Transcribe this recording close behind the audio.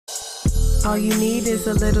All you need is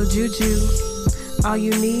a little juju. All you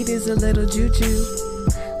need is a little juju.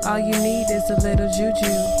 All you need is a little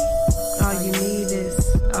juju. All you need is,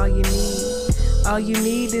 all you need. All you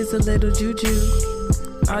need is a little juju.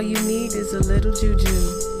 All you need is a little juju.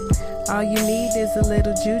 All you need is a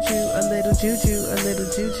little juju, a little juju, a little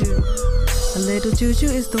juju. A little juju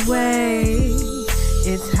is the way.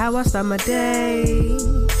 It's how I start my day.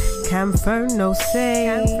 Camphor, no say.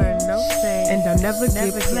 And I'll never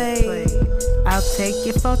get played. I'll take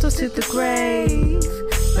your photos to the grave.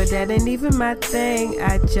 But that ain't even my thing.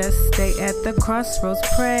 I just stay at the crossroads,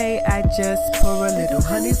 pray. I just pour a little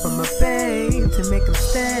honey from a babe to make them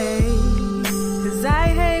stay. Cause I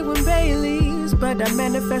hate when Baileys, but I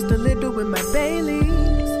manifest a little with my Baileys.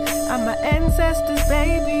 I'm my ancestors'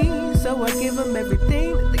 baby, so I give them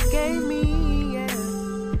everything that they gave me, yeah.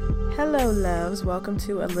 Hello, loves. Welcome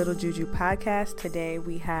to A Little Juju podcast. Today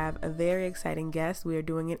we have a very exciting guest. We are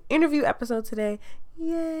doing an interview episode today.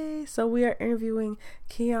 Yay! So we are interviewing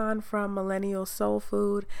Keon from Millennial Soul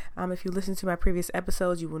Food. If you listen to my previous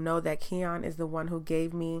episodes, you will know that Keon is the one who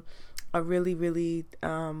gave me a really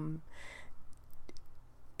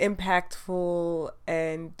impactful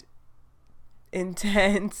and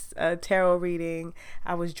intense tarot reading.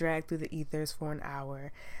 I was dragged through the ethers for an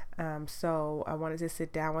hour. So I wanted to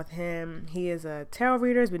sit down with him. He is a tarot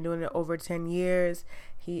reader. He's been doing it over 10 years.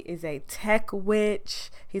 He is a tech witch.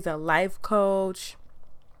 He's a life coach.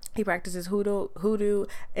 He practices hoodoo,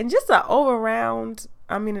 and just an overall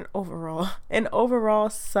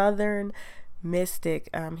Southern mystic.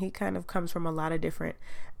 He kind of comes from a lot of different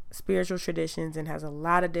spiritual traditions and has a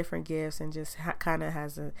lot of different gifts, and just kind of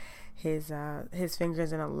has his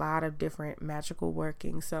fingers in a lot of different magical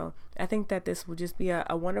workings. So I think that this will just be a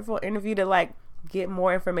wonderful interview to get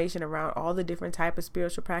more information around all the different type of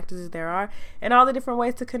spiritual practices there are and all the different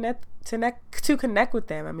ways to connect with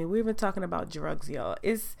them. I mean, we've been talking about drugs, y'all.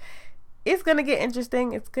 It's gonna get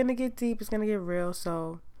interesting. It's gonna get deep. It's gonna get real.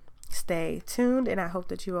 So stay tuned, and I hope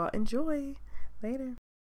that you all enjoy. Later.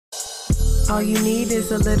 All you need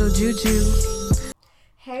is a little juju.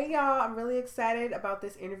 Hey y'all, I'm really excited about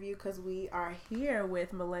this interview because we are here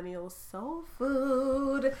with Millennial Soul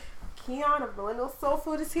Food. Keon of Millennial Soul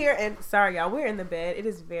Food is here, and sorry y'all, we're in the bed. It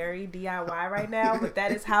is very DIY right now, but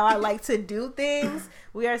that is how I like to do things.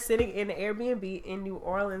 We are sitting in an Airbnb in New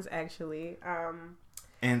Orleans, actually.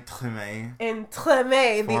 In Treme, the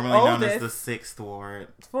formerly oldest, known as the 6th Ward.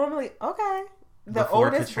 The Before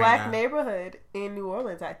oldest Katrina. black neighborhood in New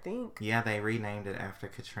Orleans, I think. Yeah, they renamed it after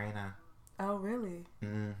Katrina. Oh, really?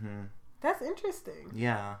 Mm-hmm. That's interesting.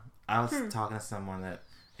 Yeah, I was talking to someone that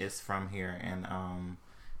is from here, and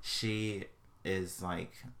she is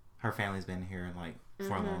her family's been here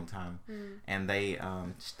for a long time, and they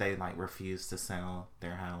refuse to sell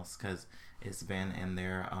their house because it's been in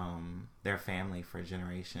their family for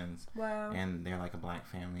generations. Wow. And they're a black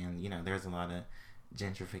family, and there's a lot of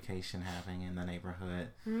gentrification happening in the neighborhood.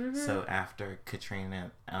 So after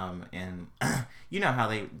Katrina, and you know how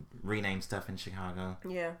they rename stuff in Chicago?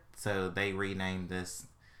 Yeah. So they renamed this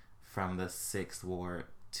from the 6th Ward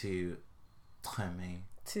to Treme.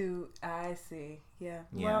 I see. Yeah.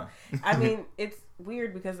 Yeah. Well, I mean, it's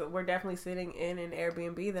weird because we're definitely sitting in an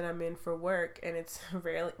Airbnb that I'm in for work, and it's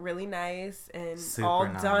really, really nice and Super all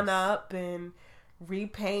nice. done up and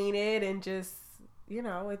repainted, and just,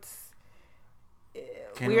 it's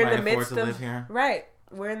Can we're in the anybody afford midst to of live here? Right.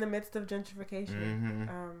 We're in the midst of gentrification.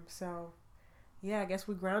 So yeah, I guess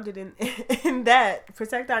we're grounded in that.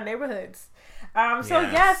 Protect our neighborhoods.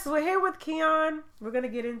 Yes, we're here with Keon. We're gonna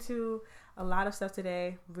get into a lot of stuff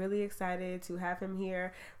today. Really excited to have him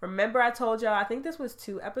here. Remember, I told y'all, I think this was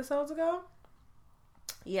 2 episodes ago.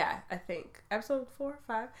 Yeah, I think episode 4 or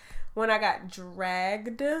 5, when I got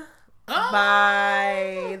dragged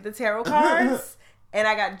by the tarot cards. And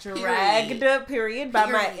I got dragged, by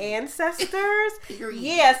my ancestors.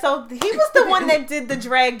 Yeah, so he was the one that did the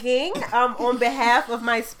dragging on behalf of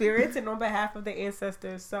my spirits and on behalf of the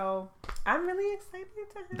ancestors. So I'm really excited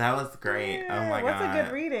to have That was great. Yeah, oh my God. What's a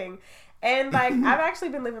good reading? And I've actually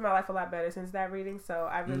been living my life a lot better since that reading. So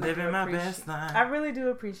I really living my best life. I really do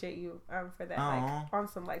appreciate you for that. Aww. On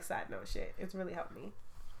some side note shit. It's really helped me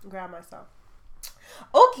ground myself.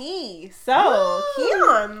 Okay, so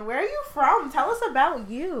Keon, where are you from? Tell us about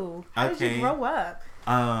you. How did you grow up?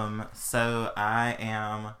 So I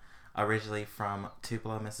am originally from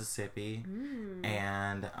Tupelo, Mississippi,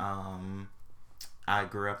 and I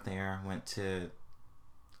grew up there. Went to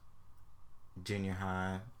junior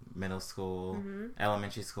high, middle school,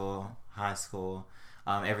 elementary school, high school,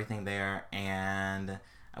 everything there, and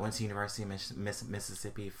I went to University of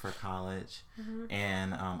Mississippi for college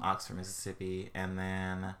in Oxford, Mississippi, and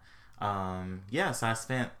then So I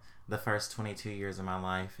spent the first 22 years of my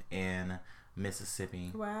life in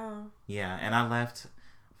Mississippi. Wow. Yeah, and I left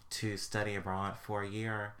to study abroad for a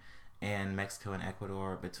year in Mexico and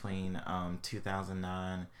Ecuador between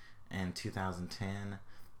 2009 and 2010.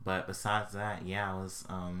 But besides that, I was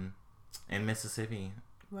in Mississippi.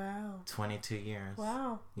 Wow. 22 years.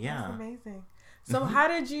 Wow. Yeah. That's amazing. So how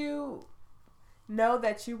did you know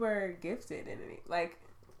that you were gifted in it? Like,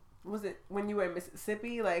 was it when you were in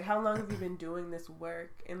Mississippi? Like, how long have you been doing this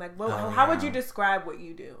work? And like, how would you describe what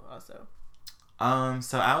you do also?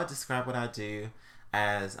 So I would describe what I do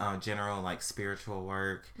as general like spiritual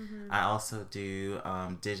work. Mm-hmm. I also do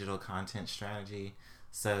digital content strategy.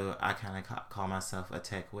 So I kind of call myself a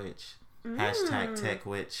tech witch. Hashtag tech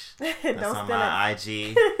witch. That's on my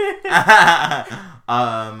IG.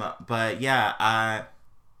 But yeah,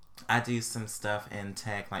 I do some stuff in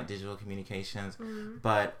tech, like digital communications. Mm-hmm.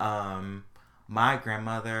 But my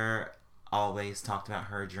grandmother always talked about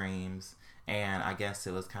her dreams, and I guess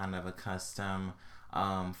it was kind of a custom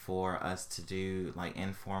for us to do like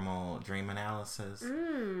informal dream analysis.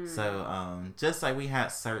 So just like we had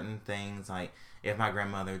certain things, like if my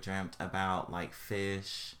grandmother dreamt about like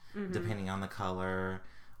fish, depending on the color,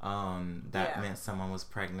 that meant someone was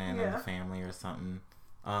pregnant in the family or something.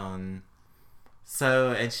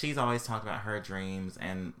 So, and she's always talked about her dreams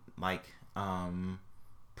and like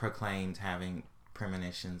proclaimed having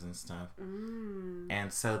premonitions and stuff.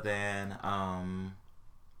 And so then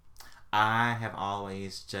I have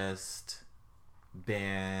always just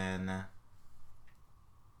been,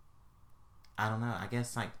 I don't know, I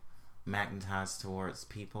guess like magnetized towards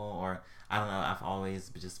people, or I don't know, I've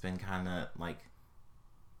always just been kind of like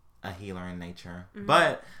a healer in nature.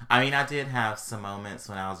 But I mean, I did have some moments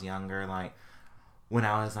when I was younger, like when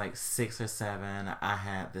I was like 6 or 7, I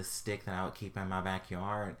had this stick that I would keep in my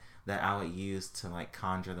backyard that I would use to like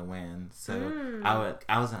conjure the wind. So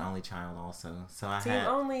I was an only child also. So I had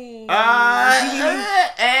only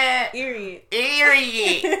Eerie.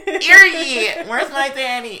 Where's my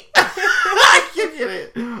daddy? I can't get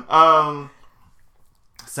it.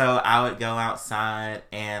 So I would go outside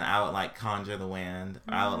and I would like conjure the wind.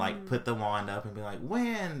 I would like put the wand up and be like,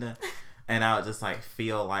 wind. And I would just like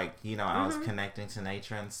feel like, you know, I was connecting to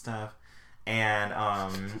nature and stuff. And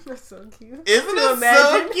that's so cute. Isn't it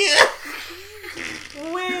so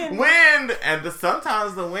cute? Wind. And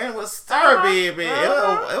sometimes the wind would stir, baby.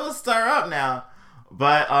 It would stir up now.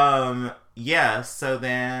 But so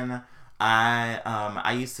then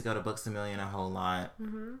I used to go to Books A Million a whole lot.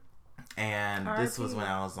 And this was when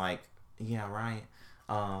I was like,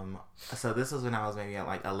 so this was when I was maybe at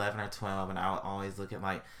like 11 or 12, and I would always look at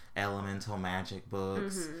like elemental magic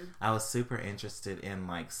books. I was super interested in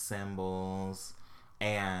like symbols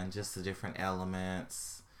and just the different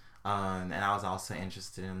elements. And I was also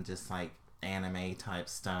interested in just like anime type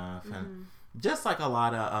stuff and just like a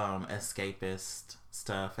lot of escapist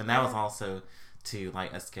stuff. And that was also to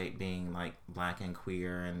like escape being like black and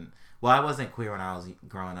queer. And well, I wasn't queer when I was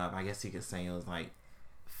growing up. I guess you could say it was like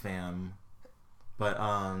femme. But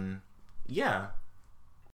yeah.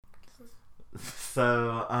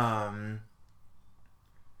 So and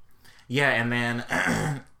then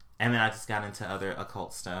I just got into other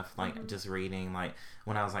occult stuff, like just reading. Like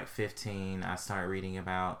when I was like 15, I started reading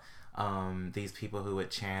about these people who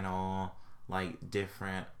would channel like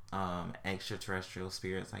different extraterrestrial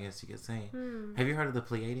spirits, I guess you could say. Have you heard of the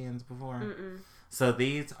Pleiadians before? So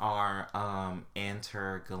these are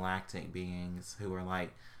intergalactic beings who are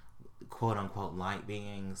like quote unquote light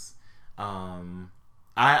beings.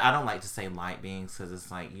 I don't like to say light beings because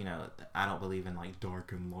it's like, you know, I don't believe in like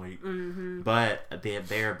dark and light. But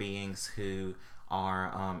they're beings who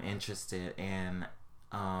are interested in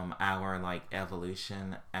our like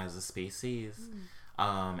evolution as a species.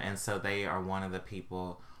 And so they are one of the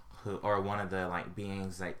people who, or one of the like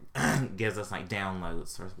beings that gives us like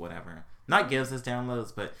downloads or whatever. Not gives us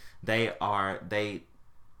downloads, but they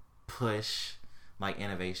push like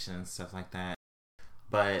innovation and stuff like that.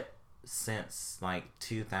 But since like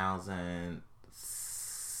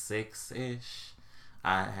 2006-ish,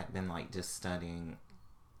 I had been like just studying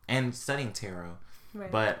tarot,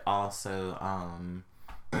 but also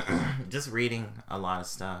just reading a lot of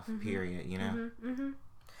stuff, period, you know?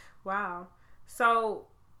 Wow. So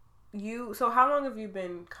how long have you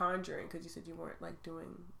been conjuring? Because you said you weren't like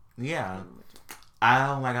doing... Yeah.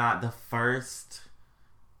 Oh my God.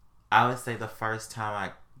 I would say the first time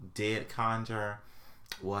I did conjure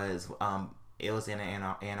was, it was in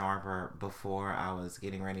Ann Arbor before I was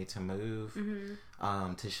getting ready to move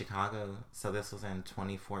to Chicago. So this was in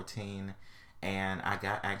 2014, and I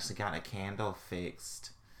actually got a candle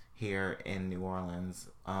fixed here in New Orleans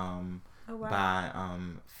Oh, wow. by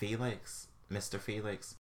Felix, Mr.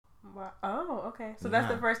 Felix. Wow. Oh, okay. So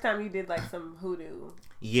that's the first time you did like some hoodoo.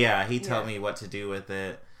 Yeah, he told me what to do with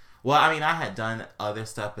it. Well, I mean, I had done other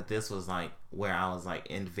stuff, but this was like where I was like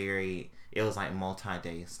it was like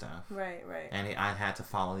multi-day stuff. Right. And I had to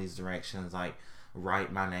follow these directions, like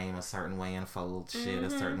write my name a certain way and fold shit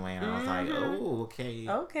a certain way. And I was like, oh, okay.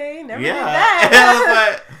 Okay, never did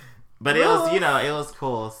that. But it was, it was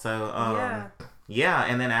cool. So, yeah.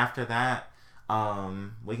 And then after that,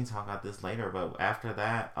 we can talk about this later, but after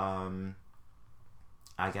that, I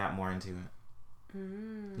got more into it.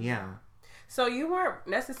 Yeah. So you weren't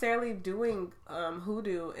necessarily doing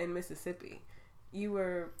hoodoo in Mississippi. You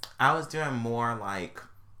were... I was doing more like...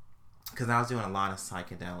 Because I was doing a lot of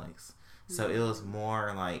psychedelics. So it was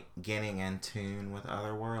more like getting in tune with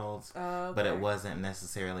other worlds. Okay. But it wasn't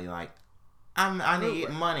necessarily like, I need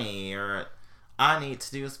money or I need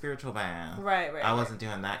to do a spiritual bath. Right. I wasn't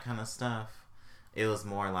doing that kind of stuff. It was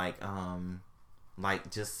more like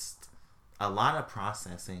just a lot of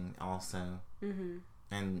processing also. Mm-hmm.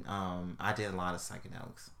 And I did a lot of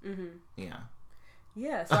psychedelics. Mm-hmm.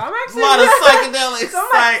 Yeah, so I'm actually... a lot of psychedelics. So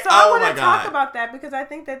I want to talk about that because I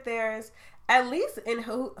think that there's, at least in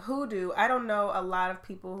hoodoo, I don't know a lot of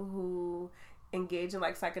people who engage in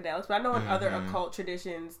like psychedelics, but I know in other occult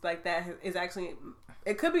traditions like that is actually...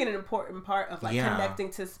 It could be an important part of like connecting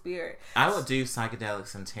to spirit. I would do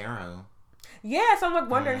psychedelics and tarot. Yeah, so I'm like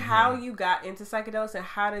wondering how you got into psychedelics and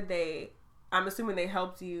how did they... I'm assuming they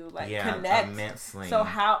helped you like connect immensely. So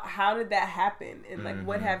how did that happen? And like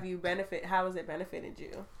what have you how has it benefited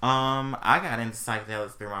you? I got into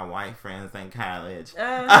psychedelics through my white friends in college.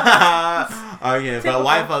 Oh yeah, but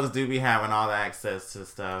white folks do be having all the access to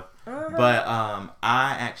stuff. But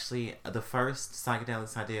I actually the first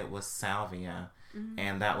psychedelics I did was salvia.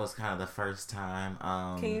 And that was kind of the first time.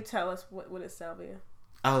 Can you tell us what is salvia?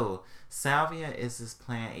 Oh, salvia is this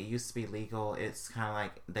plant. It used to be legal. It's kind of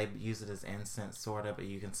like they use it as incense, sort of, but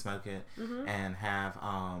you can smoke it and have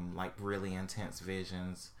like really intense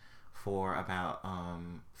visions for about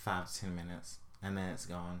 5 to 10 minutes, and then it's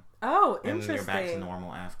gone. Oh, interesting. And you're back to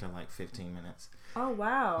normal after like 15 minutes. Oh,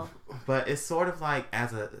 wow. But it's sort of like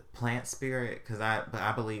as a plant spirit, because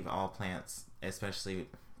I believe all plants, especially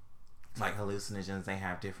like hallucinogens, they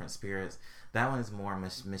have different spirits. That one is more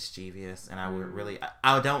mischievous, and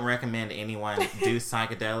I don't recommend anyone do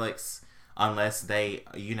psychedelics unless they,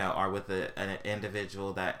 are with an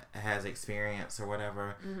individual that has experience or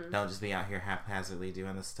whatever. Don't just be out here haphazardly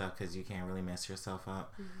doing this stuff because you can't really mess yourself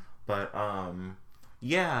up. But,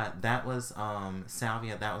 that was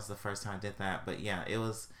salvia. That was the first time I did that. But, yeah, it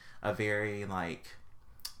was a very, like,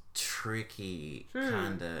 tricky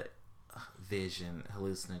kind of vision,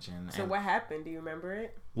 hallucinogen. So what happened? Do you remember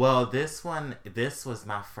it? Well, this was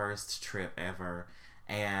my first trip ever,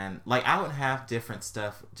 and like I would have different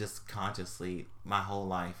stuff just consciously my whole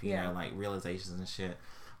life, you know, like realizations and shit.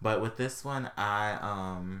 But with this one,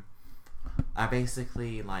 I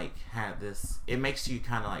basically like had this. It makes you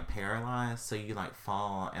kind of like paralyzed, so you like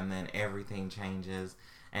fall, and then everything changes,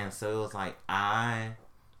 and so it was like I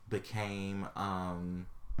became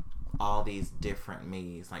all these different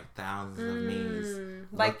me's, like thousands of me's.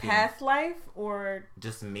 Like past life or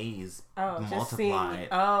just me's multiplied.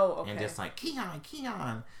 And just like Keon.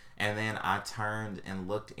 And then I turned and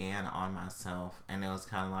looked in on myself, and it was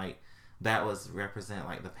kind of like that was represent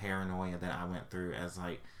like the paranoia that I went through as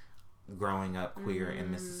like growing up queer in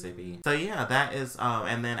Mississippi. So yeah, that is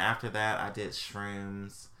and then after that I did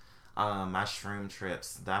shrooms. My shroom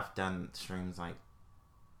trips, I've done shrooms like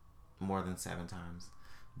more than 7 times.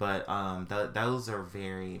 But those are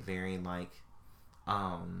very, very like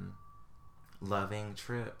loving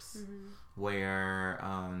trips where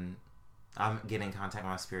I'm getting in contact with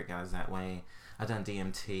my spirit guides that way. I've done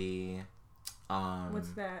DMT. What's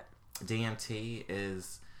that? DMT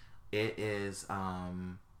is the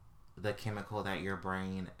chemical that your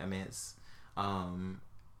brain emits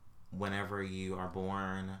whenever you are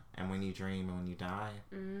born and when you dream and when you die.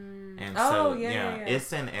 And so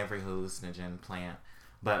it's in every hallucinogen plant.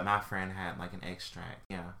 But my friend had like an extract.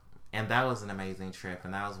 Yeah. And that was an amazing trip.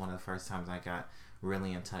 And that was one of the first times I got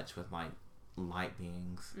really in touch with like light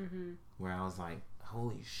beings. Where I was like,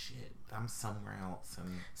 holy shit, I'm somewhere else.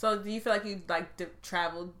 And so do you feel like you like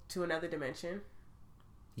traveled to another dimension?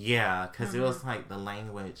 Yeah, because it was like the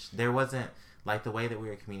language. There wasn't like the way that we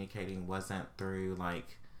were communicating wasn't through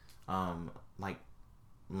like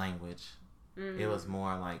language. It was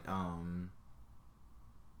more like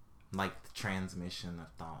the transmission of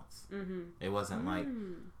thoughts. It wasn't like,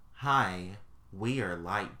 hi, we are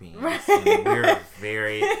light beings. And we're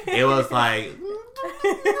very, it was like,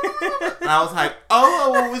 And I was like,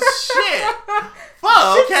 oh, shit.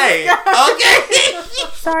 Well, okay.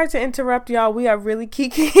 Sorry to interrupt, y'all. We are really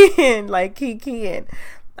kikiing.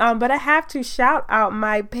 But I have to shout out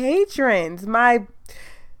my patrons, my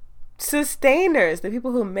sustainers, the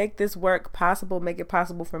people who make this work possible, make it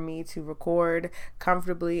possible for me to record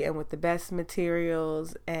comfortably and with the best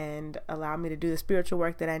materials and allow me to do the spiritual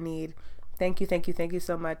work that I need. Thank you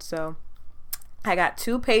so much. So I got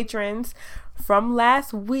 2 patrons from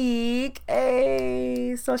last week.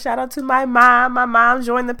 Hey, so shout out to my mom. My mom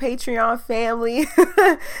joined the Patreon family.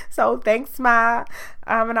 So thanks, Ma.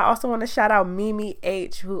 And I also want to shout out Mimi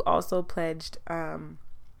H, who also pledged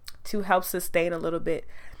to help sustain a Little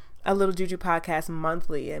Juju podcast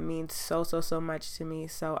monthly. It means so much to me.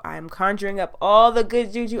 So I'm conjuring up all the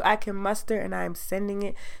good juju I can muster, and I'm sending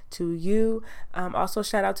it to you. Also,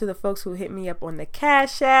 shout out to the folks who hit me up on the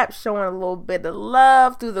Cash App, showing a little bit of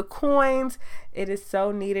love through the coins. It is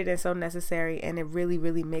so needed and so necessary, and it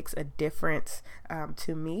really makes a difference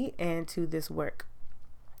to me and to this work.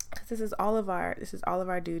 This is all of our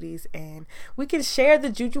duties, and we can share the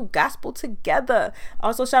Juju gospel together.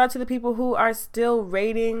 Also, shout out to the people who are still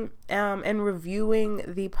rating and reviewing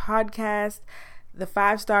the podcast, the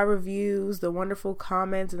 5-star reviews, the wonderful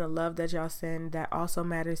comments, and the love that y'all send. That also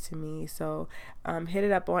matters to me. So hit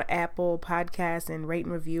it up on Apple Podcasts and rate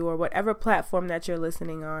and review, or whatever platform that you're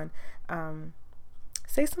listening on.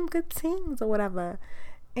 Say some good things or whatever.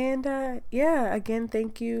 And again,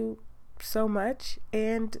 thank you so much,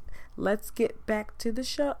 and let's get back to the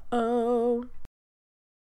show.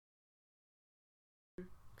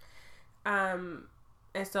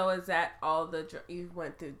 And so is that all you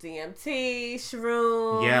went through DMT,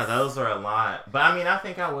 shrooms? Yeah, those are a lot. But I mean, I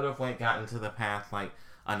think I would have gotten to the path like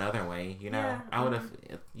another way, you know. Yeah. I would have.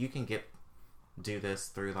 You can do this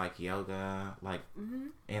through like yoga, like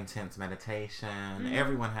intense meditation.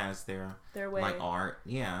 Everyone has their way, like art.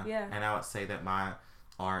 Yeah. And I would say that my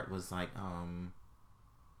art was like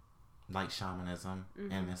shamanism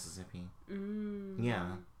in Mississippi.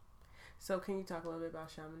 Yeah. So can you talk a little bit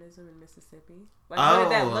about shamanism in Mississippi? Like, what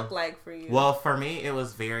did that look like for you? Well, for me, it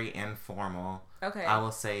was very informal. Okay. I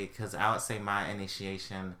will say, because I would say my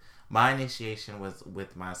initiation was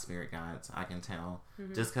with my spirit guides. I can tell,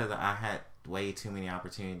 just because I had way too many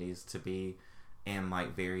opportunities to be in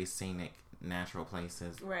like very scenic, natural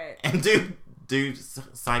places, right? And do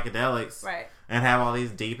psychedelics, right? And have all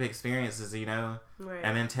these deep experiences, you know, right?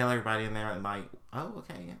 And then tell everybody in there like, oh,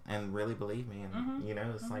 okay, and really believe me, and you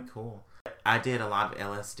know, it's like cool. I did a lot of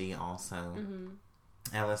LSD also.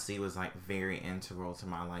 LSD was like very integral to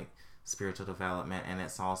my like spiritual development, and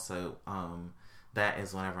it's also that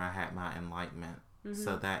is whenever I had my enlightenment.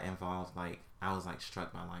 So that involved like I was like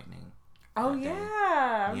struck by lightning. Oh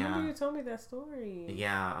yeah, I remember you told me that story.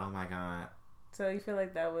 Yeah. Oh my god. So you feel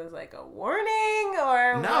like that was like a warning,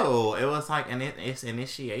 or no? What? It was like it's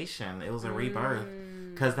initiation. It was a rebirth,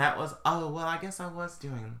 because that was I guess I was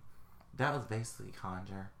doing that was basically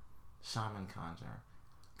shaman conjure,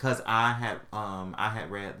 because I had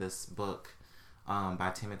read this book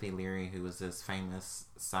by Timothy Leary, who was this famous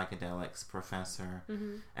psychedelics professor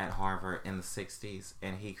at Harvard in the 60s,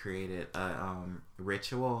 and he created a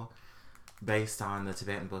ritual based on the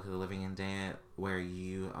Tibetan Book of the Living and Dead, where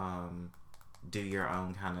you do your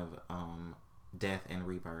own kind of death and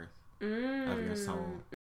rebirth of your soul.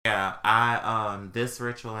 Yeah, I this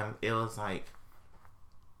ritual, it was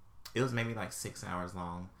maybe like 6 hours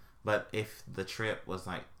long, but if the trip was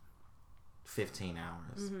like 15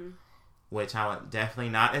 hours, which I would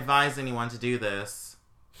definitely not advise anyone to do this.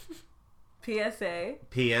 PSA.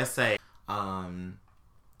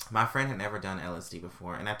 My friend had never done LSD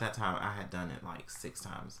before, and at that time I had done it like 6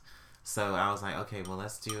 times. So I was like, okay, well,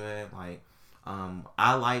 let's do it. Like,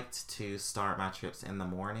 I liked to start my trips in the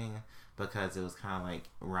morning because it was kind of like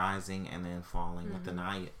rising and then falling with the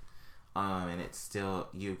night. And it's still,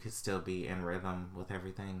 you could still be in rhythm with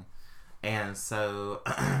everything. And so,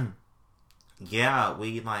 yeah,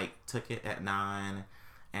 we like took it at 9,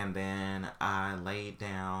 and then I laid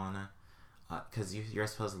down, cause you're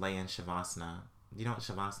supposed to lay in Shavasana. You know what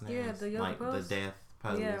Shavasana is? Yeah, the yoga like pose? The death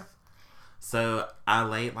pose. Yeah. So I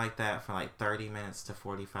laid like that for like 30 minutes to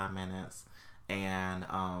 45 minutes. And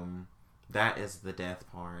that is the death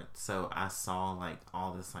part. So I saw like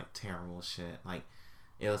all this like terrible shit. Like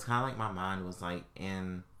it was kind of like my mind was like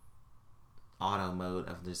in auto mode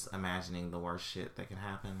of just imagining the worst shit that could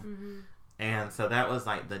happen. And so that was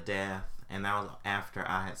like the death. And that was after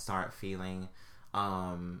I had started feeling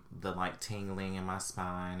the like tingling in my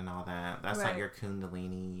spine and all that. That's like your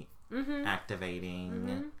Kundalini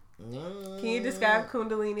activating. Can you describe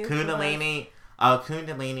Kundalini?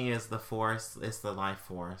 Kundalini is the force. It's the life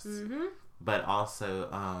force. Mm-hmm. But also,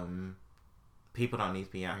 people don't need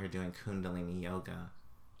to be out here doing Kundalini yoga.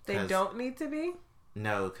 They don't need to be?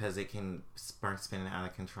 No, because it can start spinning out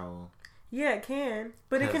of control. Yeah, it can.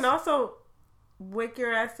 But it can also wake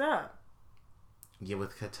your ass up. Yeah,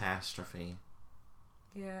 with catastrophe.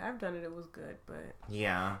 Yeah, I've done it. It was good, but...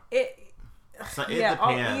 Yeah. So it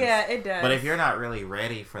depends. Yeah, it does. But if you're not really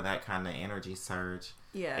ready for that kind of energy surge,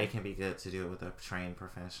 yeah, it can be good to do it with a trained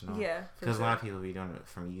professional. Yeah, because a lot of people be doing it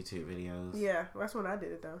from YouTube videos. Yeah, that's when I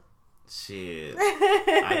did it though. Shit,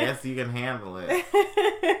 I guess you can handle it.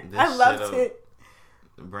 I loved it.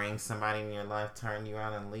 Bring somebody in your life, turn you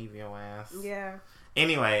out, and leave your ass. Yeah.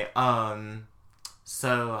 Anyway,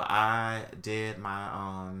 so I did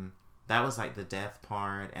my that was like the death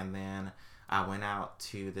part, and then I went out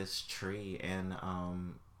to this tree in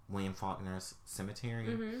William Faulkner's cemetery.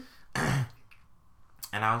 Mm-hmm.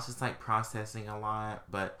 And I was just like processing a lot,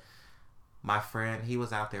 but my friend, he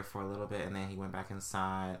was out there for a little bit and then he went back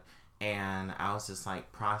inside, and I was just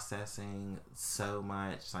like processing so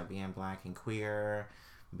much, like being black and queer,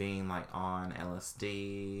 being like on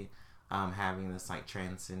LSD, having this like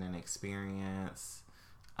transcendent experience,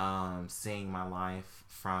 seeing my life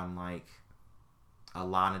from like a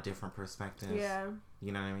lot of different perspectives. Yeah.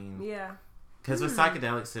 You know what I mean? Yeah. Because with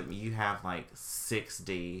psychedelics, you have like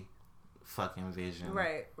 6D fucking vision.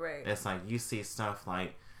 Right. It's like you see stuff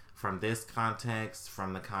like from this context,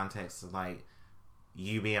 from the context of like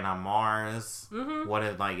you being on Mars. Mm-hmm. What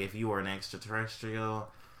if like if you were an extraterrestrial,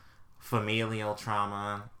 familial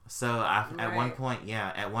trauma. So at one point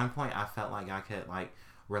I felt like I could like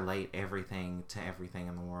relate everything to everything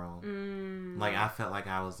in the world. Like I felt like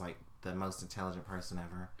I was like the most intelligent person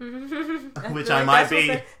ever. Mm-hmm. Which I might be.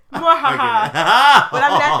 But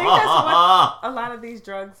I think that's what a lot of these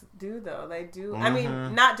drugs do, though. They do. Mm-hmm. I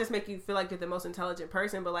mean, not just make you feel like you're the most intelligent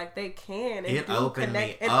person, but like they can. And it opened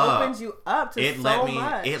me up. It opens you up to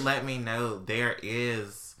much. It let me know there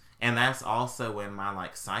is, and that's also when my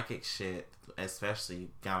like psychic shit, especially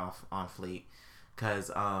got off on fleek, because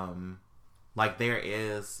like there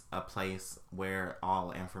is a place where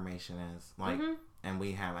all information is, like. Mm-hmm. And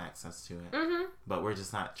we have access to it. Mm-hmm. But we're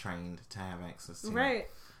just not trained to have access to it. Right.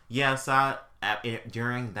 Yeah, so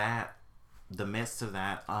during the midst of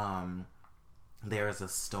that, there was a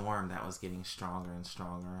storm that was getting stronger and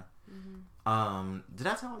stronger. Mm-hmm. Did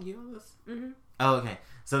I tell you this? Mm-hmm. Oh, okay.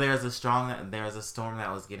 So there was a storm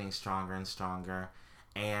that was getting stronger and stronger.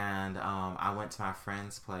 And I went to my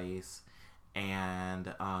friend's place.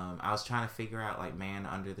 And I was trying to figure out, like, man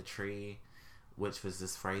under the tree, which was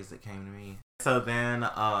this phrase that came to me. So then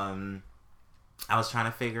I was trying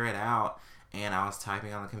to figure it out, and I was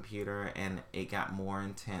typing on the computer, and it got more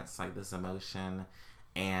intense, like this emotion.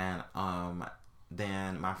 And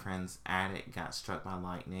then my friend's attic got struck by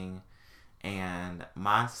lightning, and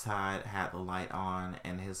my side had the light on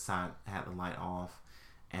and his side had the light off,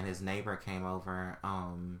 and his neighbor came over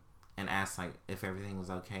and asked like if everything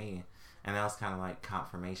was okay. And that was kind of like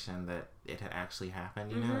confirmation that it had actually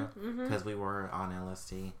happened, you know, because we were on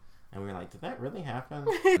LSD. And we were like, did that really happen?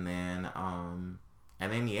 and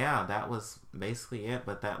then, yeah, that was basically it.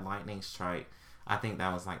 But that lightning strike, I think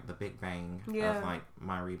that was like the big bang of like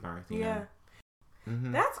my rebirth, you know?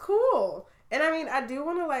 Mm-hmm. That's cool. And I mean, I do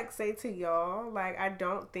want to like say to y'all, like, I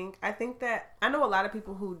think that I know a lot of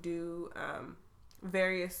people who do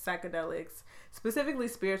various psychedelics, specifically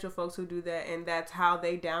spiritual folks who do that, and that's how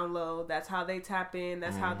they download, that's how they tap in,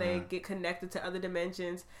 that's how they get connected to other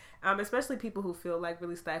dimensions, especially people who feel like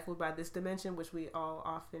really stifled by this dimension, which we all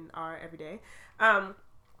often are every day.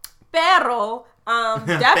 Pero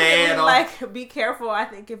definitely like be careful. I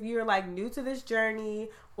think if you're like new to this journey,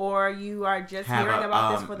 or you are just hearing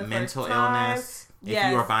about this for the first time, mental illness.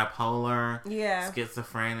 If you are bipolar,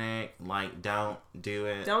 schizophrenic, like don't do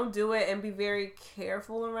it. Don't do it, and be very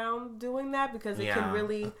careful around doing that, because it can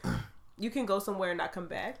really, you can go somewhere and not come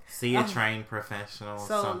back. See a trained professional.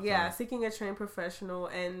 So seeking a trained professional,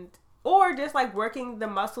 or just like working the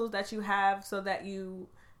muscles that you have so that you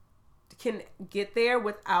can get there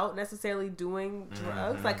without necessarily doing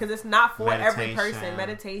drugs. Like, because it's not for every person.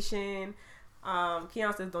 Meditation.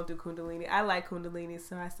 Keon says don't do Kundalini. I like Kundalini,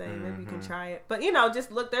 so I say maybe you can try it. But you know,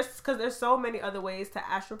 just look, there's so many other ways to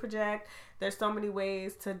astral project. There's so many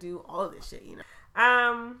ways to do all of this shit, you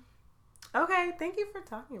know. Okay, thank you for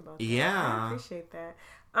talking about that. I appreciate that.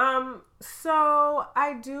 So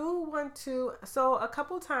I do want to, so a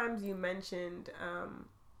couple times you mentioned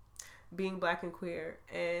being black and queer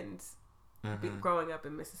and growing up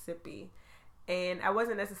in Mississippi, and I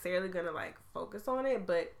wasn't necessarily gonna like focus on it,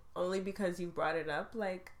 but only because you brought it up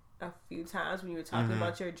like a few times when you were talking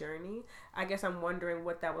about your journey. I guess I'm wondering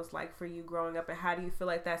what that was like for you growing up, and how do you feel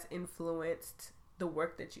like that's influenced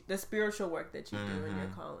the spiritual work that you do in your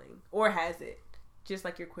calling, or has it? Just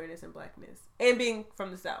like your queerness and blackness, and being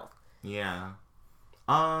from the South. Yeah,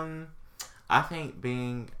 I think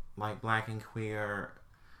being like black and queer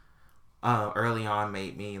early on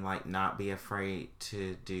made me like not be afraid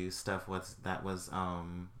to do stuff that was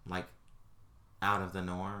like out of the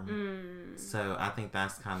norm. So I think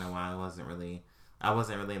that's kind of why I wasn't really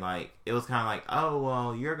like, it was kind of like, oh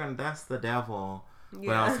well, that's the devil. Yeah.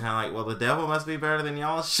 But I was kind of like, well, the devil must be better than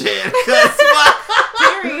y'all shit. Cause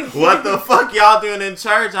what the fuck y'all doing in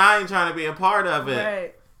church? I ain't trying to be a part of it.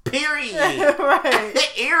 Right. Period. Right.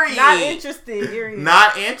 Eerie. Not interested. Eerie.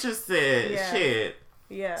 Not interested. Yeah. Shit.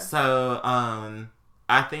 Yeah. So,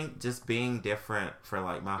 I think just being different for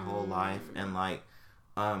like my whole life, and like,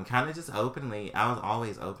 kind of just openly, I was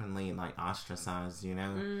always openly like ostracized, you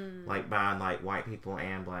know, like by like white people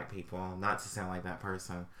and black people. Not to sound like that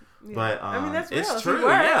person. Yeah. But I mean, that's real. It's true.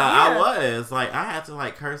 Yeah, I was like, I had to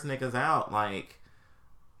like curse niggas out like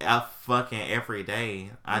fucking every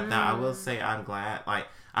day. I will say I'm glad. Like,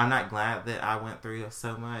 I'm not glad that I went through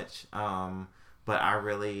so much. But I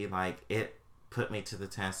really like it put me to the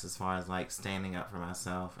test as far as like standing up for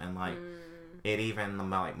myself, and like it even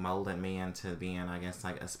like molded me into being, I guess,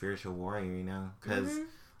 like a spiritual warrior. You know, because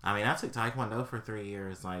I mean, I took Taekwondo for 3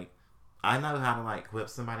 years. Like, I know how to like whip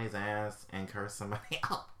somebody's ass and curse somebody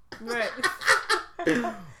out. Right.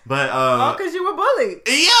 But all because you were bullied.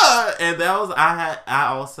 Yeah, and that was I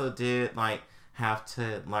also did like have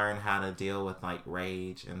to learn how to deal with like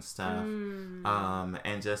rage and stuff.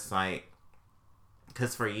 And just like,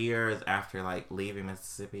 because for years after like leaving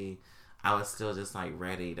Mississippi, I was still just like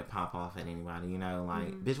ready to pop off at anybody, you know,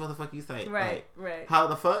 like, bitch, what the fuck you say? Right, like, right. How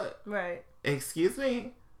the fuck? Right. Excuse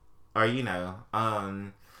me? Or, you know,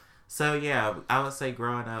 so yeah, I would say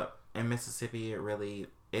growing up in Mississippi,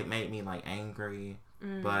 it made me like angry,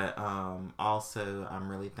 but also I'm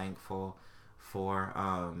really thankful for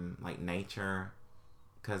like nature,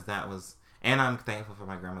 because and I'm thankful for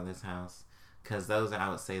my grandmother's house, because those are, I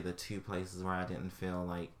would say, the two places where I didn't feel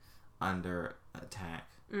like under attack.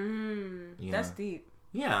 That's deep.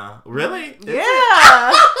 Yeah. Really?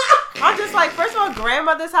 Yeah. I'm just like, first of all,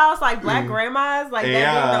 grandmother's house, like black grandmas, like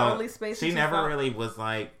that being the only space. She never really was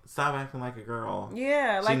like, stop acting like a girl.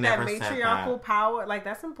 Yeah, like that matriarchal power, like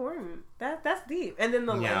that's important. That's deep. And then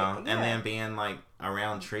and then being like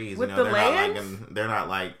around trees, with, you know, the they're not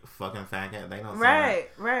like fucking faggot. They don't.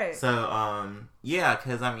 Right. So yeah,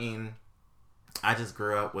 because I mean, I just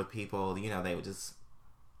grew up with people, you know, they would just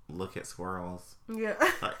look at squirrels. Yeah.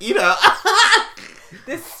 You know.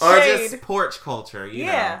 Or just porch culture, you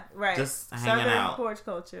know. Right. Just hanging out. Porch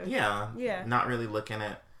culture. Yeah. Yeah. Not really looking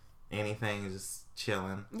at anything, just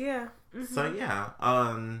chilling. Yeah. So yeah.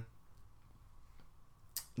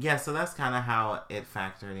 Yeah, so that's kind of how it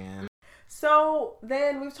factored in. So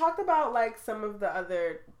then we've talked about like some of the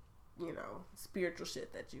other, you know, spiritual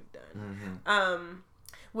shit that you've done.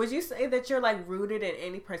 Would you say that you're like rooted in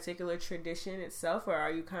any particular tradition itself, or are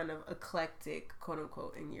you kind of eclectic, quote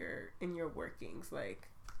unquote, in your workings? Like,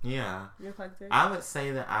 yeah, you're eclectic. I would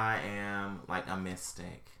say that I am like a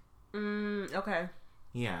mystic. Okay.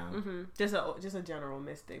 Yeah. Just a general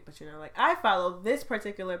mystic, but you know, like I follow this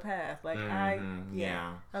particular path. Like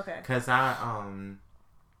yeah. Okay. Because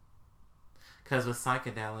because with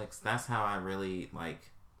psychedelics, that's how I really like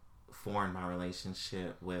formed my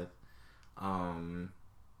relationship with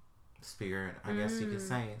spirit, I guess you could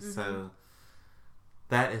say. So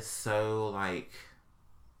that is so like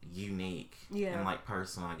unique and like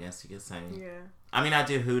personal, I guess you could say. Yeah. I mean, I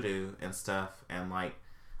do hoodoo and stuff, and like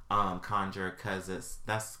conjure, because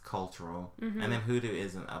that's cultural, and then hoodoo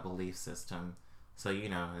isn't a belief system, so you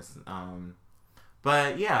know it's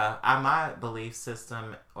but yeah, my belief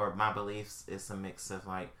system, or my beliefs, is a mix of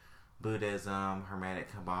like Buddhism,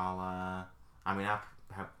 Hermetic Kabbalah. I mean,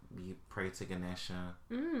 you pray to Ganesha,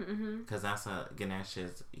 because Ganesha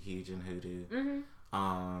is huge in hoodoo.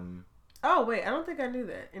 Oh wait, I don't think I knew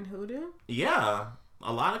that. In hoodoo? Yeah,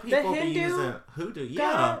 a lot of people be using hoodoo.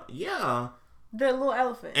 Yeah, yeah. The little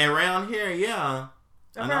elephant. And around here, yeah.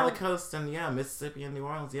 On the coast, and Mississippi and New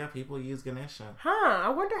Orleans, people use Ganesha. I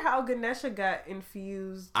wonder how Ganesha got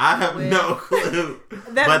infused. I have no clue.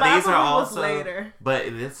 But these are also later.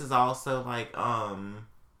 But this is also like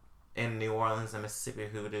in New Orleans and Mississippi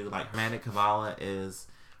hoodoo, like Hermetic Kabbalah is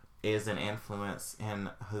an influence in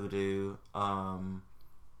hoodoo.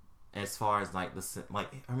 As far as like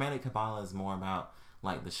Hermetic Kabbalah is more about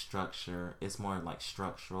like the structure. It's more like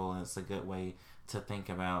structural, and it's a good way to think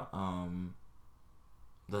about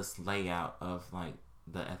this layout of like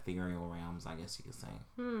the ethereal realms, I guess you could say.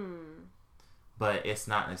 But it's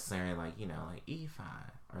not necessarily like, you know, like E5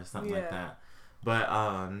 or something like that. But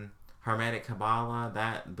Hermetic Kabbalah,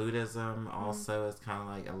 that Buddhism also is kind of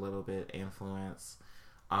like a little bit influenced.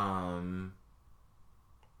 And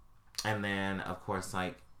then of course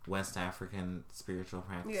like West African spiritual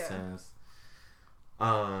practices.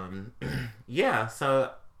 Yeah,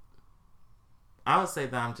 so I would say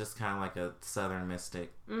that I'm just kind of like a Southern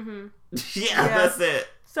mystic. That's it.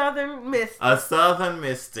 Southern mystic. A Southern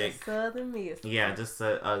mystic. A Southern mystic. Yeah, just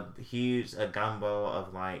a huge gumbo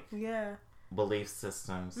of like belief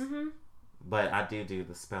systems. But I do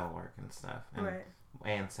the spell work and stuff. And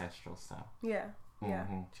ancestral stuff. Yeah. Yeah.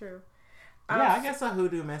 True. Yeah, I guess a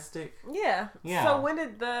hoodoo mystic. Yeah. So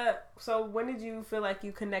when did you feel like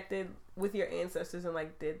you connected with your ancestors and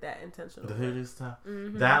like did that intentionally? The hoodoo stuff?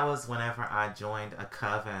 That was whenever I joined a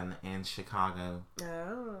coven in Chicago.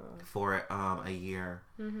 For a year.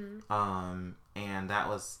 And that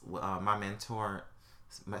was my mentor,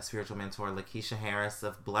 my spiritual mentor, Lakeisha Harris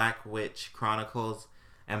of Black Witch Chronicles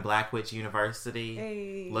and Black Witch University.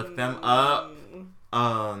 Hey. Look them up.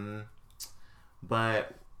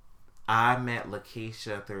 But I met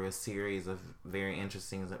Lakeisha through a series of very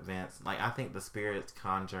interesting events. Like, I think the spirits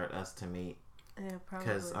conjured us to meet. Yeah, probably.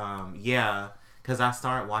 Because I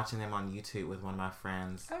started watching them on YouTube with one of my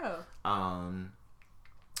friends.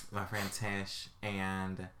 My friend Tesh,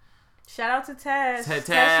 and... Shout out to Tesh.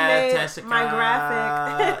 Tesh made my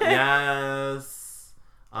graphic. Yes.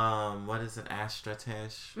 What is it? Astra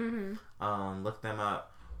Tesh. Look them up.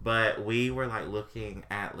 But we were like looking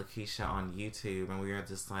at Lakeisha on YouTube, and we were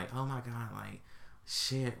just like, oh my God, like,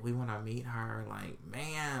 shit, we want to meet her. Like,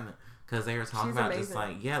 man. Because they were talking about amazing. Just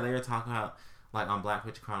like, they were talking about, like, on Black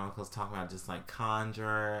Witch Chronicles, talking about just like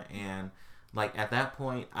conjure. And like at that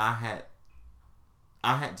point, I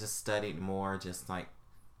had just studied more just like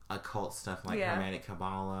occult stuff, like Hermetic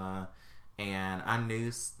Kabbalah. And I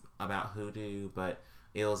knew about hoodoo, but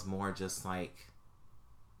it was more just like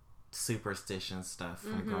superstition stuff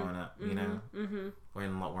from growing up, you know,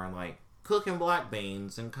 when we're like cooking black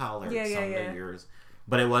beans and collards on New Year's,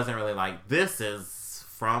 but it wasn't really like this is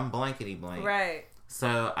from blankety blank, right?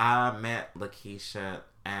 So I met Lakeisha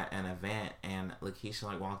at an event, and Lakeisha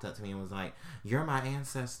like walked up to me and was like, "You're my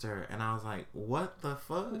ancestor," and I was like, "What the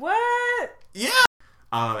fuck? What?" Yeah.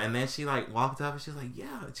 And then she like walked up and she was like,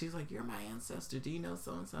 "Yeah," she's like, "You're my ancestor. Do you know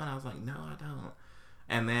so and so?" And I was like, "No, I don't."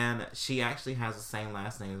 And then she actually has the same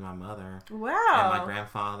last name as my mother. Wow. And my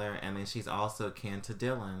grandfather. And then she's also kin to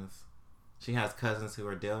Dillon's. She has cousins who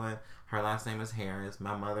are Dillon. Her last name is Harris.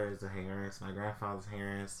 My mother is a Harris. My grandfather's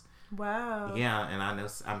Harris. Wow. Yeah, and I know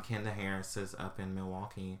I'm kin to Harris's up in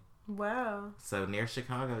Milwaukee. Wow. So near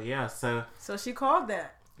Chicago, yeah. So she called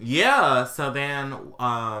that. Yeah. So then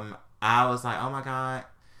I was like, oh my God.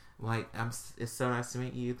 Like, it's so nice to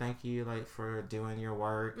meet you. Thank you, like, for doing your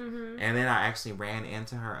work. And then I actually ran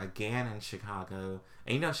into her again in Chicago.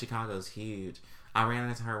 And you know, Chicago's huge. I ran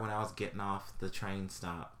into her when I was getting off the train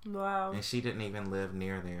stop. Wow. And she didn't even live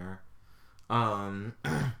near there. So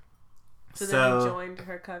then you joined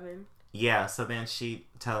her coven? Yeah, so then she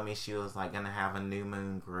told me she was, like, going to have a new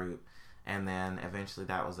moon group. And then eventually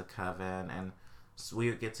that was a coven. And so we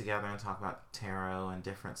would get together and talk about tarot and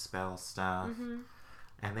different spell stuff.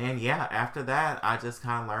 And then, after that, I just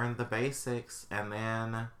kind of learned the basics. And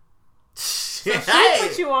then... So she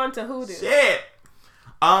put you on to hoodoo. Shit!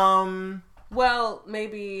 Well,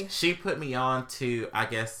 maybe... She put me on to, I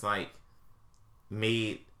guess, like,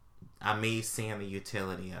 me seeing the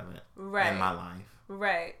utility of it in my life.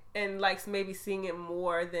 Right. And, like, maybe seeing it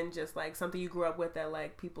more than just, like, something you grew up with that,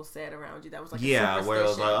 like, people said around you. That was, like, a superstition. Where it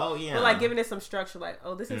was like, oh, yeah. But, like, giving it some structure, like,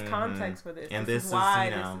 oh, this is context for this. And this is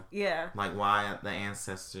why, you know, like, why the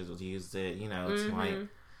ancestors used it, you know, to, like,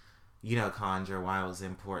 you know, conjure, why it was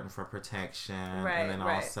important for protection. Right, and then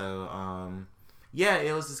also,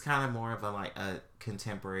 it was just kind of more of a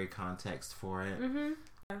contemporary context for it.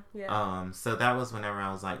 So that was whenever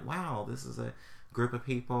I was like, wow, this is a group of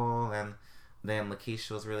people. And then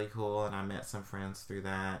Lakeisha was really cool, and I met some friends through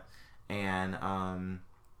that. And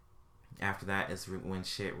after that is when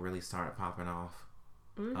shit really started popping off.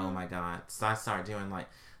 Oh my God. So I started doing like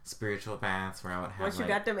spiritual baths where I would have once you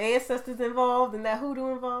got them ancestors involved and that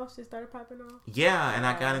hoodoo involved, shit started popping off. Yeah, and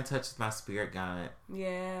I got in touch with my spirit guide.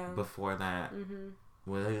 Yeah. Before that.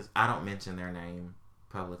 Well, I don't mention their name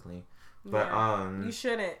publicly. But you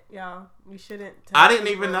shouldn't, y'all. You shouldn't. I didn't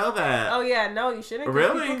even know that. Oh yeah, no, you shouldn't.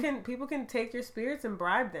 Really? People can take your spirits and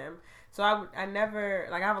bribe them. So I never,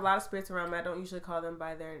 like, I have a lot of spirits around me. I don't usually call them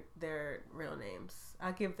by their real names.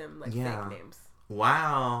 I give them like fake names.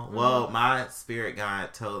 Wow. Well, my spirit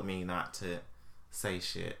guide told me not to say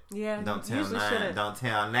shit. Yeah. Don't tell nine. Don't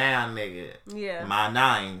tell now, nigga. Yeah. My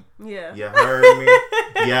nine. Yeah. You heard me.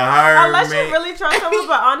 You heard Unless me. you really trust someone,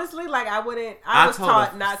 but honestly, like I wouldn't. I was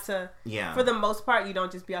taught not to. Yeah. For the most part, you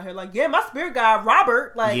don't just be out here like, yeah, my spirit guide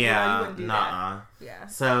Robert. Like, yeah, you wouldn't do that. Yeah.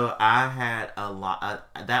 So I had a lot.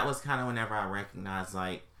 That was kind of whenever I recognized,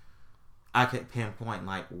 like, I could pinpoint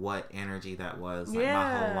like what energy that was. Like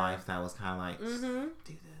my whole life, that was kind of like, do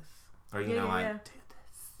this, or you know, like do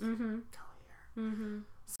this, go here.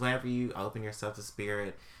 So whenever you open yourself to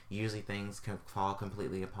spirit, usually things can fall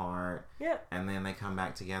completely apart. Yeah. And then they come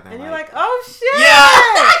back together. And you're like, oh shit! Yeah!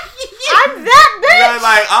 I'm that bitch! You're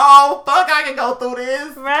like, oh fuck, I can go through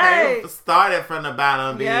this. Right. Started from the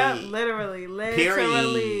bottom. Yeah, literally.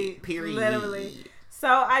 Period. Literally. So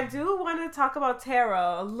I do want to talk about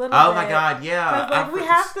tarot a little bit. Oh my god, yeah. Because like we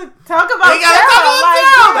have to talk about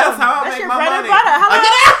tarot. That's how I make my money. Hello.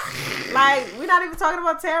 Like we're not even talking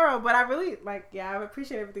about tarot, but I really I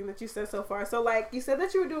appreciate everything that you said so far. So like you said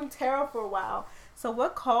that you were doing tarot for a while. So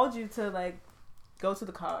what called you to like go to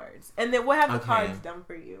the cards, and then what have the cards done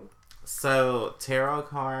for you? So tarot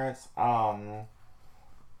cards, wow.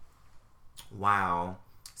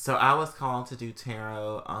 So I was called to do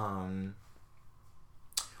tarot.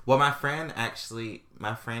 Well, my friend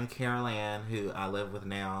Carol Ann, who I live with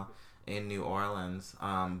now in New Orleans,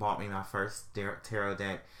 bought me my first tarot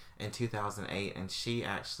deck in 2008, and she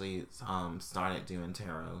actually started doing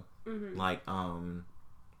tarot. Like,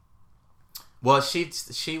 well,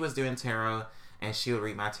 she was doing tarot, and she would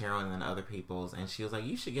read my tarot and then other people's, and she was like,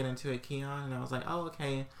 "You should get into it, Keon." And I was like, "Oh,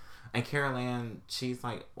 okay." And Carol Ann, she's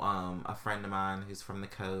like a friend of mine who's from the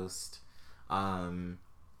coast, and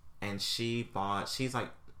she's like,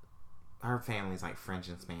 her family's like French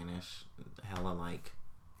and Spanish, hella like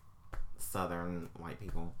Southern white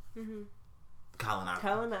people,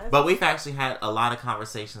 colonized. But we've actually had a lot of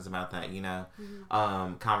conversations about that, you know,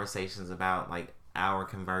 conversations about like our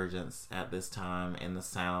convergence at this time in the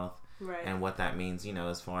South, right, and what that means, you know,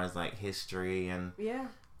 as far as like history and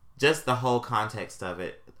just the whole context of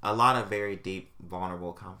it. A lot of very deep,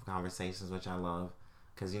 vulnerable conversations, which I love,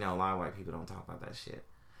 because you know a lot of white people don't talk about that shit.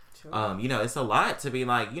 Sure. You know, it's a lot to be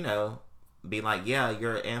like, you know. Be like, yeah,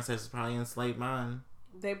 your ancestors probably enslaved mine.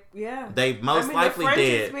 They most likely the French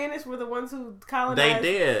did. And Spanish were the ones who colonized. They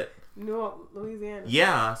did. Louisiana.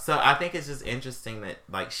 Yeah, so I think it's just interesting that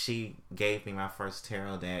like she gave me my first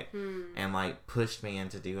tarot deck and like pushed me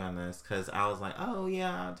into doing this, because I was like, oh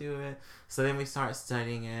yeah, I'll do it. So then we start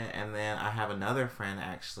studying it, and then I have another friend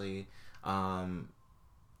actually,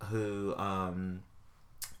 who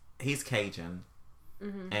he's Cajun.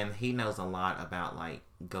 And he knows a lot about like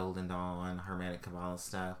Golden Dawn, Hermetic Kabbalah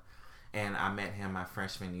stuff. And I met him my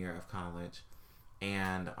freshman year of college.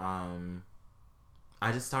 And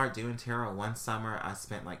I just started doing tarot. One summer I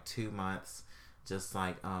spent like 2 months just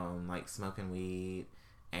like smoking weed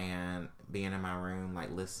and being in my room, like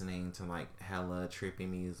listening to like hella trippy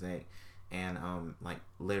music, and like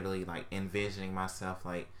literally like envisioning myself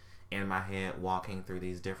like in my head walking through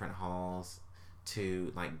these different halls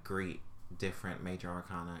to like greet different major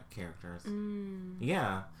arcana characters.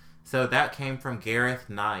 Yeah, so that came from Gareth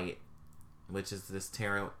Knight, which is this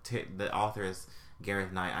tarot. The author is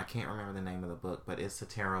Gareth Knight. I can't remember the name of the book, but it's a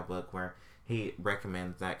tarot book where he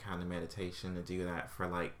recommends that kind of meditation to do that for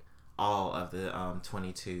like all of the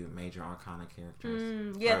 22 major arcana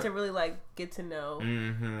characters. To really like get to know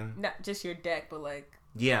not just your deck, but like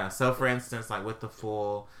so for instance, like with the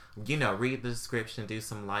full, you know, read the description, do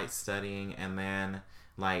some light studying, and then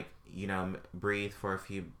like, you know, breathe for a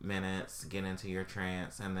few minutes, get into your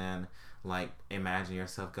trance, and then like imagine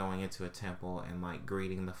yourself going into a temple and like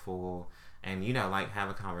greeting the fool, and you know, like have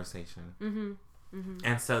a conversation.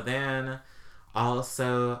 And so then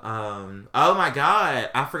also oh my god,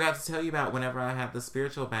 I forgot to tell you about whenever I had the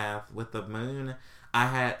spiritual bath with the moon. I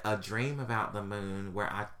had a dream about the moon where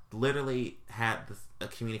I literally had a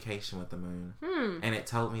communication with the moon, and it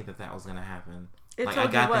told me that was going to happen. Like I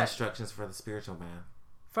got the instructions for the spiritual bath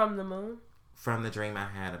from the moon, from the dream I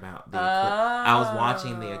had about the eclipse. I was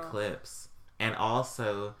watching the eclipse, and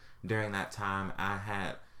also during that time I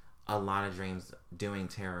had a lot of dreams doing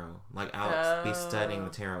tarot. Like I'll be studying the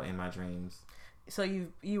tarot in my dreams. So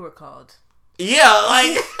you were called. Yeah,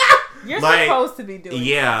 like you're like, supposed to be doing.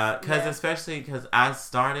 Yeah, especially because I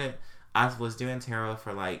was doing tarot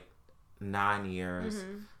for like 9 years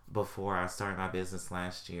before I started my business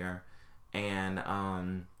last year, and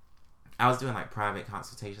I was doing like private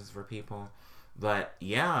consultations for people. But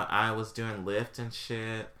yeah, I was doing Lyft and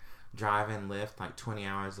shit, driving Lyft like 20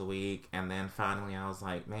 hours a week, and then finally I was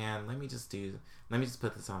like, man, let me just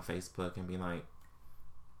put this on Facebook and be like,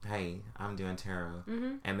 hey, I'm doing tarot.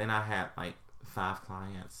 And then I had like 5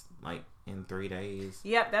 clients like in 3 days.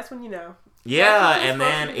 Yep, that's when you know. Yeah, and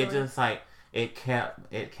then it just like it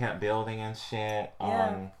kept building and shit.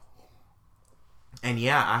 Yeah. And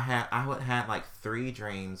yeah, I had like 3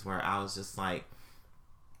 dreams where I was just like,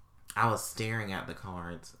 I was staring at the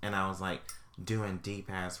cards and I was like doing deep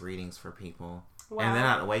ass readings for people. Wow. And then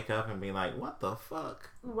I'd wake up and be like, what the fuck?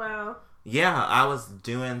 Wow. Yeah, I was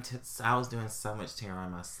doing so much tarot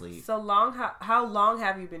in my sleep. So long. How long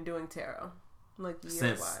have you been doing tarot? Like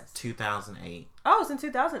since 2008. Oh, since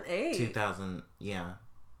 2008. 2000, yeah.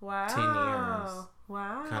 Wow. 10 years.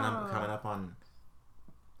 Wow. Coming up on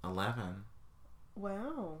 11.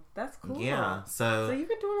 Wow, that's cool. Yeah, so you've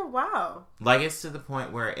been doing a while. Like, it's to the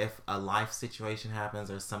point where if a life situation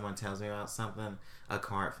happens or someone tells me about something, a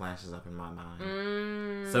card flashes up in my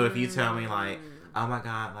mind. So if you tell me like, oh my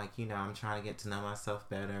god, like, you know, I'm trying to get to know myself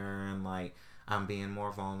better and like I'm being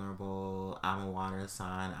more vulnerable, I'm a water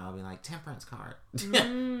sign, I'll be like, temperance card.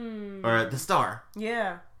 Or the star.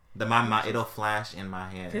 Yeah. It'll flash in my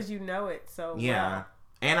head because you know it. So yeah. Wow.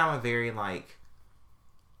 And I'm a very like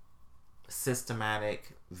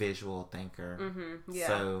systematic visual thinker. Yeah.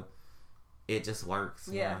 So it just works.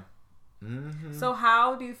 Yeah. So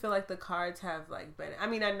how do you feel like the cards have like been? I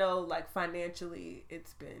mean, I know like financially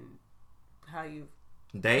it's been how you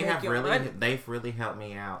they've really helped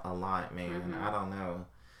me out a lot, man. I don't know.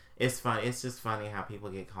 It's fun. It's just funny how people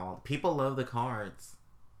get called. People love the cards.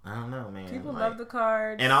 I don't know, man. People love the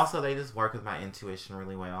cards. And also they just work with my intuition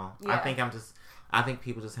really well. Yeah. I think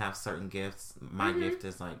people just have certain gifts. My gift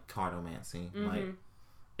is like cardomancy. Like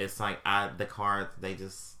it's like the cards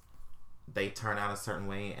they turn out a certain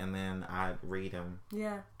way and then I read them.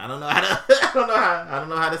 Yeah. I don't know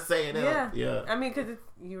how to say it. Yeah. Yeah. I mean, because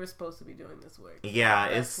you were supposed to be doing this work. Yeah,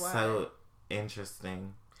 it's so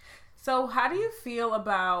interesting. So how do you feel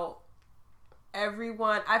about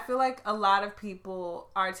everyone? I feel like a lot of people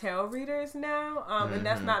are tarot readers now, and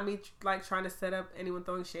that's not me like trying to set up anyone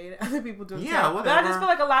throwing shade at other people doing tarot. Whatever. But I just feel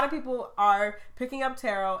like a lot of people are picking up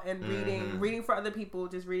tarot and reading for other people,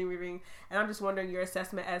 just reading. And I'm just wondering your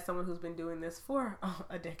assessment as someone who's been doing this for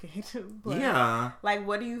a decade. But, yeah. Like,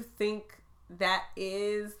 what do you think that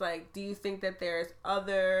is? Like, do you think that there's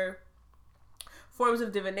other forms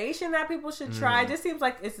of divination that people should try? It just seems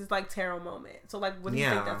like this is like tarot moment. So, like, what do you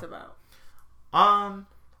think that's about?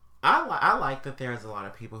 I like that there's a lot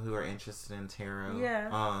of people who are interested in tarot.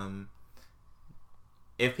 Yeah.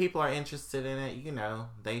 If people are interested in it, you know,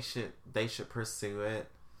 they should pursue it.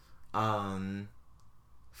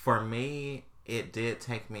 For me, it did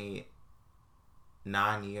take me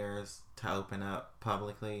 9 years to open up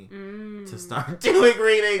publicly to start doing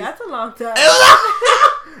readings. That's a long time.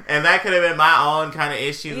 And that could have been my own kind of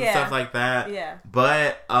issues and stuff like that. Yeah.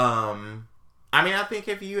 But, I mean, I think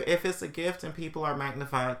if it's a gift and people are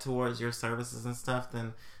magnified towards your services and stuff,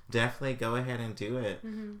 then definitely go ahead and do it.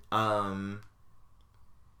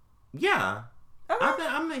 Yeah. Okay.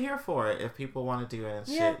 I'm here for it if people want to do it and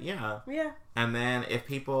shit. Yeah. Yeah. And then if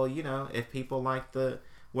people, you know, if people like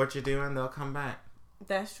what you're doing, they'll come back.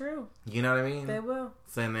 That's true. You know what I mean? They will.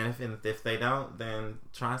 So and then if they don't, then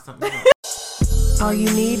try something else. All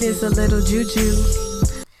you need is a little juju.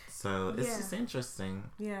 So it's just interesting.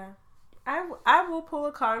 Yeah. I will pull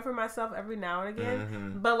a card for myself every now and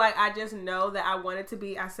again, but like I just know that I want it to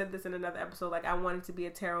be. I said this in another episode. Like I wanted to be a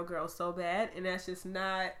tarot girl so bad, and that's just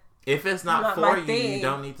not. If it's not for you, you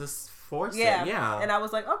don't need to force it. Yeah. And I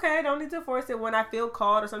was like, okay, I don't need to force it when I feel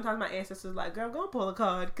called, or sometimes my ancestors like, girl, go pull a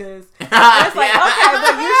card, because it's like, okay,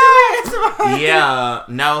 but usually it's fine. Yeah.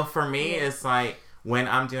 No, for me, it's like when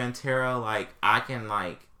I'm doing tarot, like I can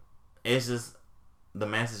like, it's just. The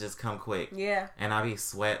messages come quick. Yeah. And I'll be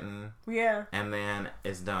sweating. Yeah. And then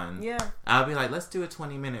it's done. Yeah. I'll be like, let's do a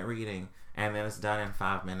 20-minute reading. And then it's done in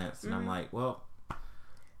 5 minutes. And I'm like, well,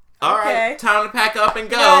 all right, time to pack up and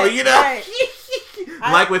go. Right, you know? Right.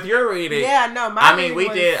 Like with your reading. Yeah, no,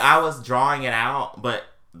 I was drawing it out, but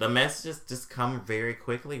the messages just come very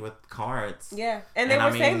quickly with cards. Yeah. And they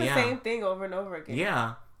were saying the same thing over and over again.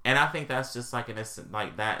 Yeah. And I think that's just like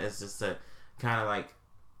that is just a kind of like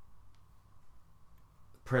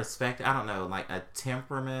perspective. I don't know, like a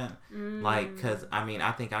temperament, like, because I mean,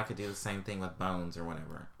 I think I could do the same thing with bones or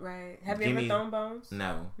whatever. Right. Have you ever thrown bones?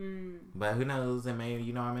 No. But who knows? And maybe,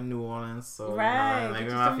 you know, I'm in New Orleans, so maybe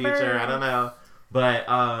in my future, I don't know. But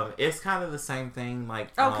it's kind of the same thing.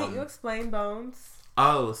 Like, can you explain bones?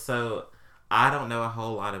 Oh, so I don't know a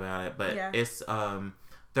whole lot about it, but it's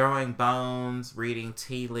throwing bones, reading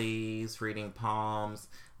tea leaves, reading palms.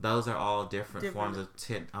 Those are all different forms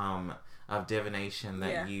of divination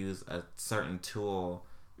that use a certain tool,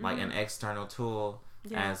 like an external tool,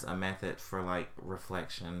 as a method for like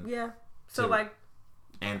reflection. Yeah. So like,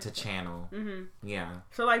 and to channel. Yeah.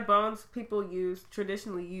 So like bones, people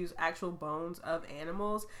traditionally use actual bones of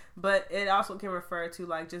animals, but it also can refer to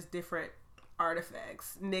like just different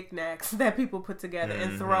artifacts, knickknacks that people put together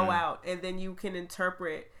and throw out, and then you can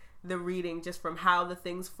interpret the reading just from how the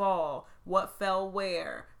things fall, what fell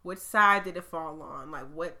where, which side did it fall on, like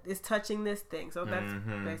what is touching this thing. So that's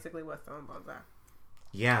basically what throwing bones are.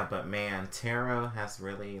 Yeah, but man, tarot has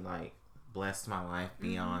really like blessed my life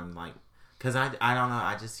beyond like, because I don't know,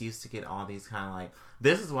 I just used to get all these kind of like,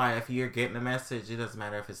 this is why if you're getting a message, it doesn't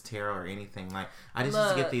matter if it's tarot or anything, like I just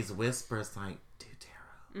used to get these whispers like, do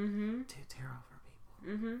tarot, do tarot for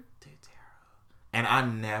people, do tarot. And I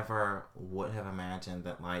never would have imagined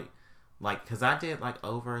that like, because I did like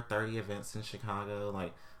over 30 events in Chicago.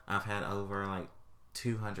 Like I've had over like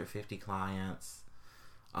 250 clients.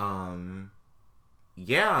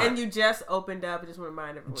 Yeah. And you just opened up. I just want to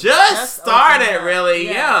remind everyone. Just started, really.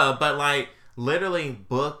 Yeah. But like literally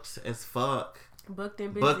booked as fuck. Booked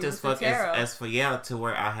and busy. Booked as fuck as for, to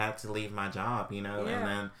where I had to leave my job, you know? Yeah. And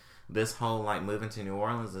then this whole like moving to New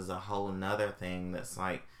Orleans is a whole nother thing that's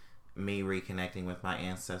like, me reconnecting with my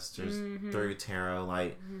ancestors through tarot.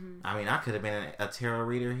 Like, I mean, I could have been a tarot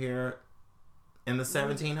reader here in the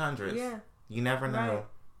 1700s. Yeah. You never know.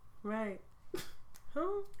 Right.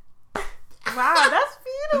 Wow, that's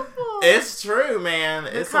beautiful. It's true, man.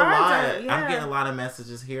 It's a lot. I'm getting a lot of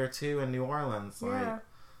messages here, too, in New Orleans. Like,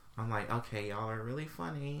 I'm like, okay, y'all are really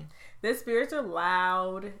funny. The spirits are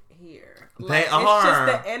loud here. They are. It's just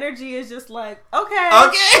the energy is just like, okay.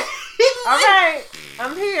 All right,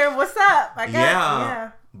 I'm here. What's up? I got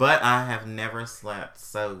yeah. But I have never slept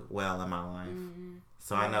so well in my life,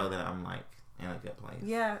 so I know that I'm like in a good place.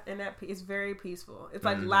 Yeah, and that it's very peaceful. It's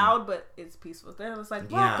like loud, but it's peaceful. Then it's like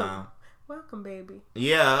welcome, baby.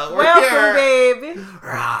 Yeah, welcome, baby.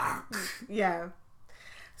 Yeah.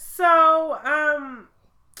 So,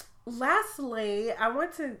 lastly, I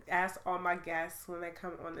want to ask all my guests when they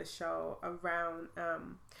come on the show around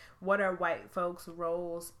what are white folks'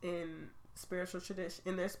 roles in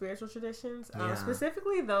their spiritual traditions,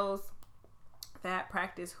 specifically those that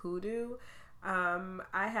practice hoodoo. I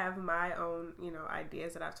have my own,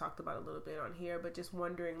 ideas that I've talked about a little bit on here, but just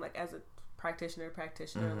wondering, like, as a practitioner,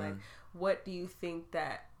 like, what do you think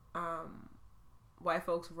that white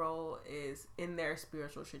folks' role is in their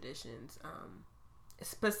spiritual traditions?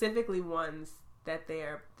 Specifically ones that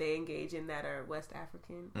they engage in that are West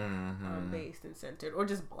African based and centered, or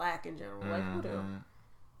just Black in general, like hoodoo.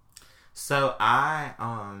 So I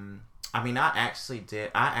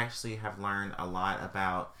actually have learned a lot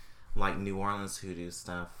about like New Orleans hoodoo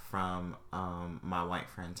stuff from my white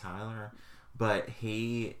friend Tyler, but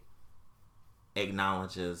he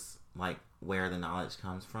acknowledges like where the knowledge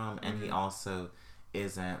comes from, and he also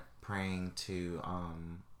isn't praying to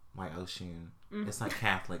White Oshun. It's like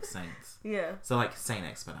Catholic saints. Yeah. So like Saint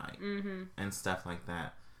Expedite and stuff like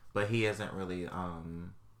that. But he isn't really,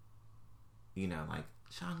 like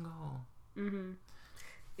Shango. Even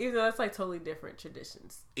though that's like totally different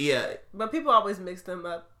traditions. Yeah. But people always mix them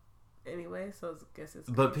up anyway, so I guess it's.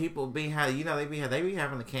 But people they be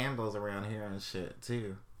having the candles around here and shit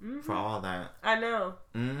too. For all that. I know.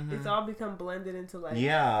 It's all become blended into like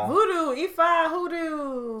voodoo, Ifa,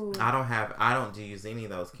 hoodoo. I don't use any of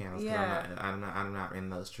those candles because I'm not in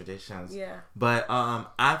those traditions. Yeah. But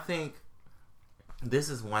I think this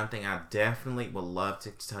is one thing I definitely would love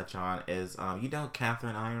to touch on is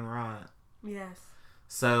Catherine Ironrod. Yes.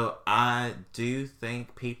 So I do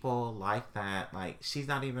think people like that. Like she's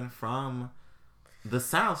not even from the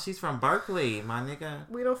South. She's from Berkeley, my nigga.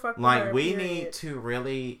 We don't fuck with like her, we need to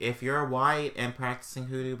really, if you're white and practicing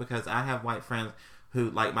hoodoo, because I have white friends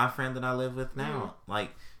who, like my friend that I live with now,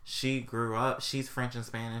 like she grew up, she's French and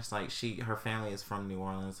Spanish, like her family is from New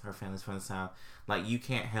Orleans, her family's from the South. Like you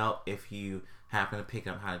can't help if you happen to pick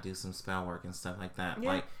up how to do some spell work and stuff like that.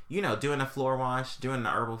 Like, doing a floor wash, doing the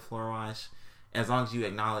herbal floor wash, as long as you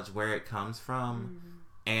acknowledge where it comes from.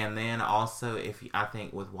 And then also I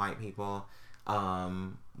think with white people,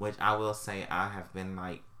 which I will say I've been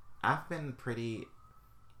pretty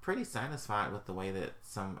satisfied with the way that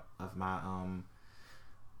some of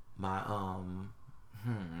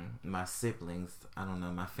my siblings, I don't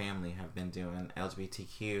know, my family have been doing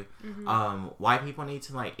LGBTQ. White people need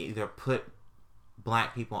to like either put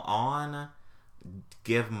Black people on,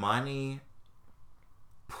 give money,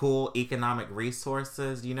 pull economic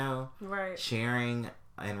resources, right? Sharing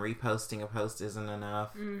and reposting a post isn't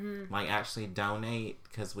enough. Like actually donate,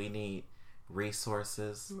 because we need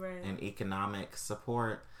resources and economic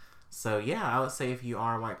support. So yeah, I would say if you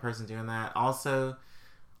are a white person doing that. Also,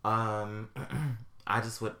 I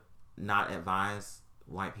just would not advise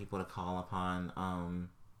white people to call upon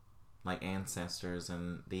like ancestors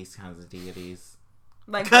and these kinds of deities.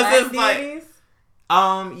 Like black deities?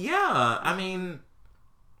 Yeah. I mean,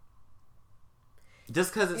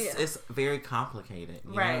 just because it's very complicated,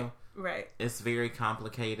 you know? Right. It's very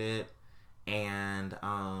complicated, and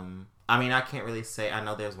I mean, I can't really say. I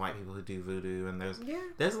know there's white people who do voodoo, and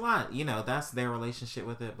there's a lot. You know, that's their relationship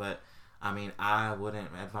with it. But I mean, I wouldn't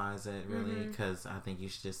advise it really, because I think you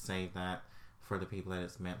should just save that for the people that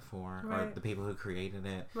it's meant for, or the people who created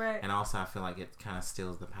it. Right. And also, I feel like it kind of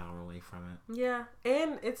steals the power away from it. Yeah,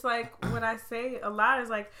 and it's like what I say a lot is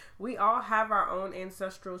like we all have our own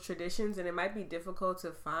ancestral traditions, and it might be difficult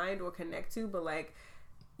to find or connect to, but like,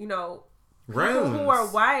 you know, people who are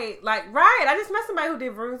white, like, I just met somebody who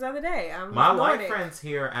did runes the other day. My white friends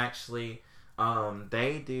here actually,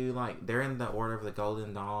 they do, like, they're in the Order of the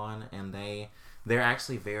Golden Dawn, and they're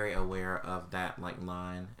actually very aware of that, like,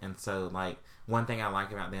 line. And so, like, one thing I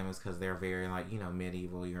like about them is because they're very, like, you know,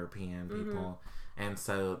 medieval European people. And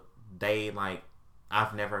so they, like,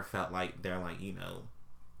 I've never felt like they're, like, you know,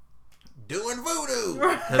 doing voodoo,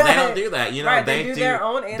 because they don't do that, you know. They do their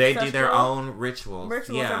own ancestral, they do their own rituals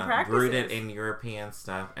and practices, rooted in European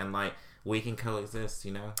stuff, and like we can coexist,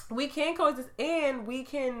 you know. We can coexist, and we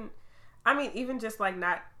can, I mean, even just like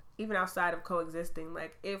not even outside of coexisting,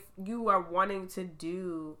 like if you are wanting to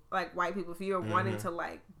do, like, white people, if you're wanting to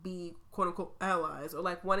like be quote unquote allies, or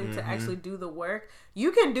like wanting to actually do the work,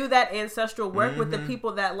 you can do that ancestral work with the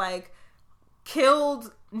people that like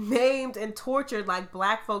killed, maimed, and tortured like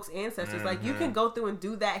black folks' ancestors. Like you can go through and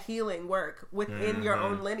do that healing work within your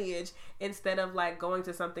own lineage, instead of like going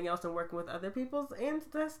to something else and working with other people's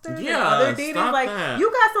ancestors and other deities. Like that.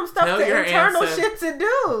 You got some stuff internal shit to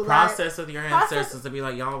do. Process with your ancestors to be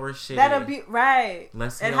like, y'all were shitty. That'll be right.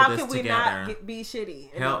 Let's heal this together. And how can we not be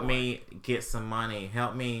shitty? Help me get some money.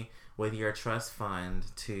 Help me with your trust fund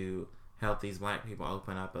to help these black people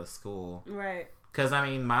open up a school. Right. Because, I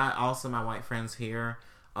mean, my white friends here,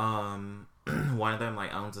 one of them,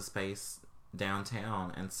 like, owns a space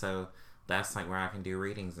downtown. And so that's, like, where I can do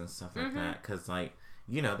readings and stuff like that. Because, like,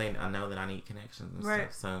 you know, I know that I need connections and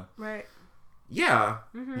stuff. So, yeah.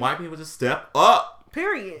 White people just step up.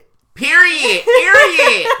 Period. Period.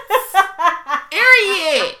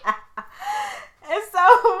 And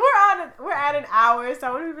so we're at an hour. So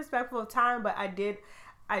I want to be respectful of time. But I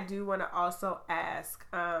do want to also ask,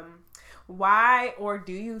 why, or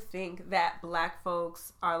do you think that black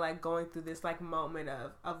folks are like going through this like moment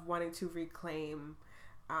of wanting to reclaim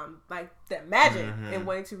like that magic and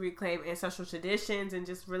wanting to reclaim ancestral traditions and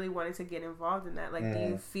just really wanting to get involved in that? Like, do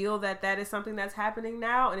you feel that is something that's happening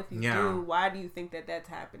now? And if you do, why do you think that that's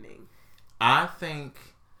happening? I think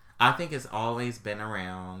it's always been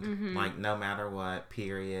around, like, no matter what,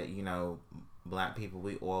 period. You know, black people,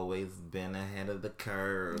 we always been ahead of the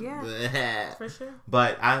curve. Yeah, for sure.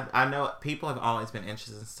 But I know people have always been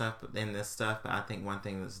interested in this stuff, but I think one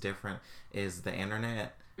thing that's different is the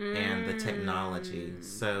internet and the technology.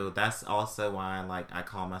 So that's also why, like, I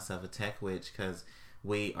call myself a tech witch, because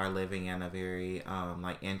we are living in a very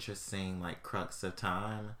like interesting like crux of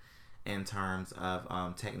time in terms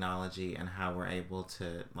of technology and how we're able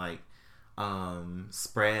to like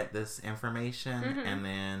spread this information and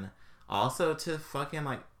then also to fucking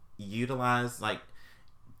like utilize like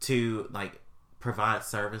to like provide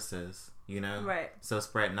services, you know? Right. So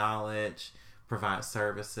spread knowledge, provide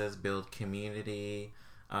services, build community.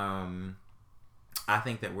 I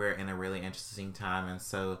think that we're in a really interesting time, and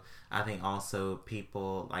so I think also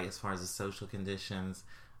people, like, as far as the social conditions,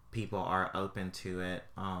 people are open to it.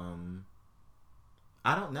 I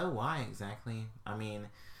don't know why exactly. I mean,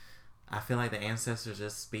 I feel like the ancestors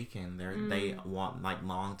just speaking. They want, like,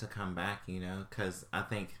 long to come back, you know? Because I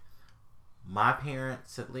think my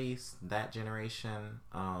parents, at least, that generation,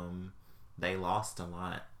 they lost a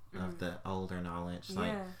lot of the older knowledge.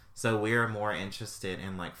 Like, so we're more interested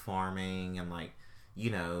in, like, farming and, like, you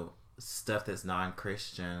know, stuff that's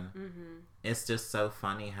non-Christian. It's just so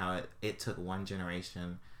funny how it took one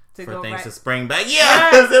generation for things to spring back. Yeah,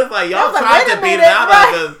 it's like y'all tried to beat it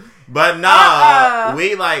out of us, but no,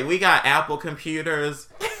 we got Apple computers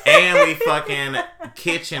and we fucking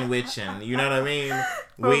kitchen witching. You know what I mean?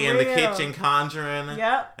 We in the kitchen conjuring,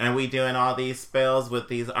 and we doing all these spells with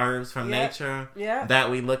these herbs from nature that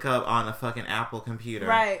we look up on a fucking Apple computer.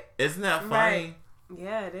 Right? Isn't that funny? Right.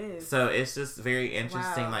 Yeah, it is. So it's just very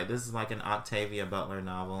interesting. Wow. Like, this is like an Octavia Butler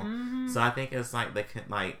novel. So I think it's like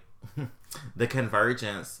the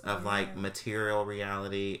convergence of like material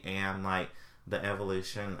reality and like the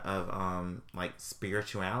evolution of like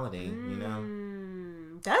spirituality. You know,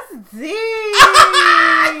 that's deep.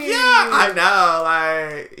 Yeah, I know.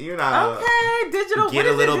 Like, you know. Okay, digital. Get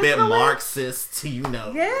a little bit Marxist, you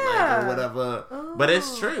know, yeah, like, or whatever. Oh, but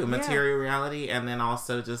it's true, material reality, and then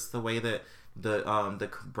also just the way that the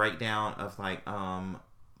breakdown of like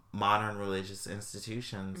modern religious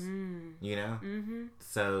institutions, you know. Mm-hmm.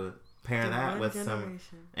 So pair that with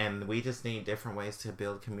and we just need different ways to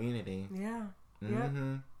build community. Yeah.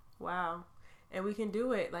 Mm-hmm. Yep. Wow. And we can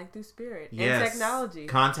do it like through spirit and technology.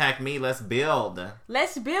 Contact me. Let's build.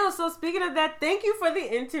 Let's build. So speaking of that, thank you for the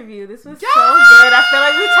interview. This was so good. I feel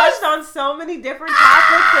like we touched on so many different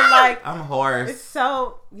topics and like I'm hoarse. It's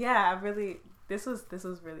so this was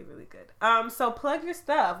really, really good. So plug your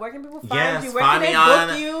stuff. Where can people find you? Where can they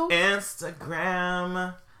book you?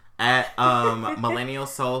 Instagram at Millennial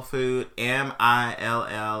Soul Food, MILLENNIAL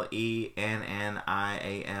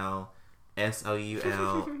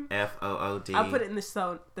SOULFOOD. I'll put it in the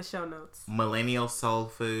show notes. Millennial Soul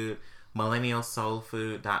Food,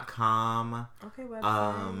 millennialsoulfood.com. Okay,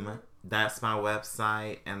 website. That's my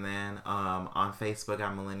website. And then on Facebook,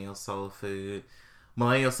 I'm Millennial Soul Food.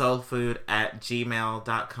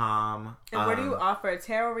 millennialsoulfood@gmail.com. And where do you offer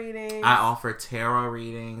tarot readings? I offer tarot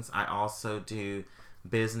readings. I also do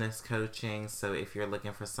business coaching. So if you're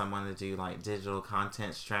looking for someone to do like digital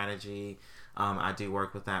content strategy, I do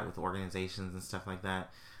work with that with organizations and stuff like that.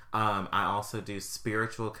 I also do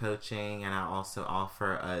spiritual coaching, and I also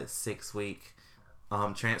offer a 6-week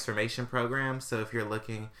transformation program. So if you're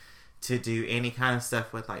looking to do any kind of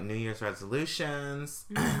stuff with like New Year's resolutions,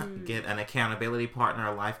 get an accountability partner,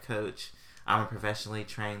 a life coach. I'm a professionally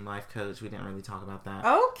trained life coach. We didn't really talk about that.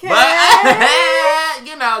 Okay. But,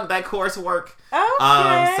 you know, that coursework.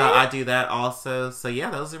 Okay. So I do that also. So yeah,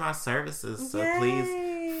 those are my services. So please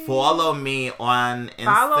follow me on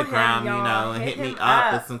Instagram, you know, and hit me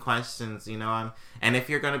up with some questions, you know. And if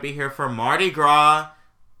you're going to be here for Mardi Gras,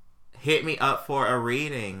 hit me up for a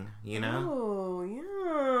reading, you know. Oh,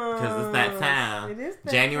 yeah. Because it's that time. It is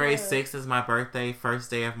that January time. 6th is my birthday, first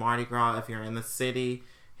day of Mardi Gras. If you're in the city,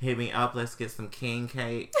 hit me up. Let's get some king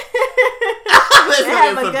cake. Let's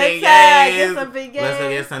go get some beignets. Let's go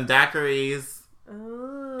get some daiquiris.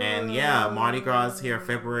 Ooh. And yeah, Mardi Gras is here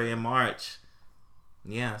February and March.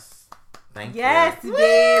 Yes. Thank you. Yes,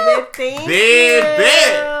 baby. Thank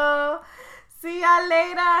you. See y'all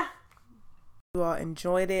later. You all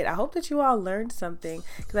enjoyed it. I hope that you all learned something,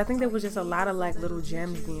 because I think there was just a lot of like little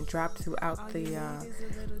gems being dropped throughout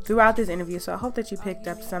this interview. So I hope that you picked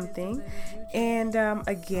up something. And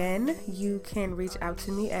again, you can reach out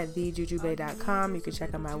to me at thejujubay.com. You can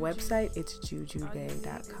check out my website. It's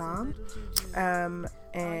jujubay.com.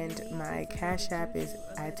 And my Cash App is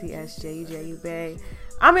ITSJUJUBay.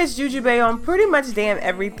 I'm Miss Jujubay on pretty much damn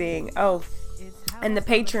everything. Oh, and the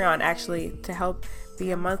Patreon, actually, to help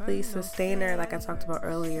be a monthly sustainer, like I talked about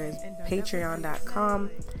earlier, is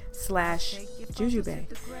patreon.com/jujubay.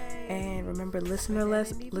 And remember, listener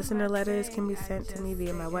letters can be sent to me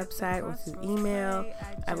via my website or through email.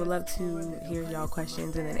 I would love to hear y'all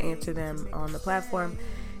questions and then answer them on the platform.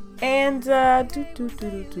 And I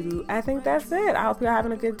think that's it. I hope you're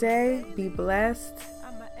having a good day. Be blessed.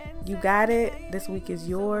 You got it. This week is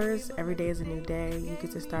yours. Every day is a new day. You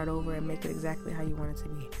get to start over and make it exactly how you want it to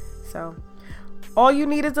be. So all you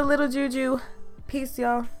need is a little juju. Peace,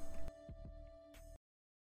 y'all.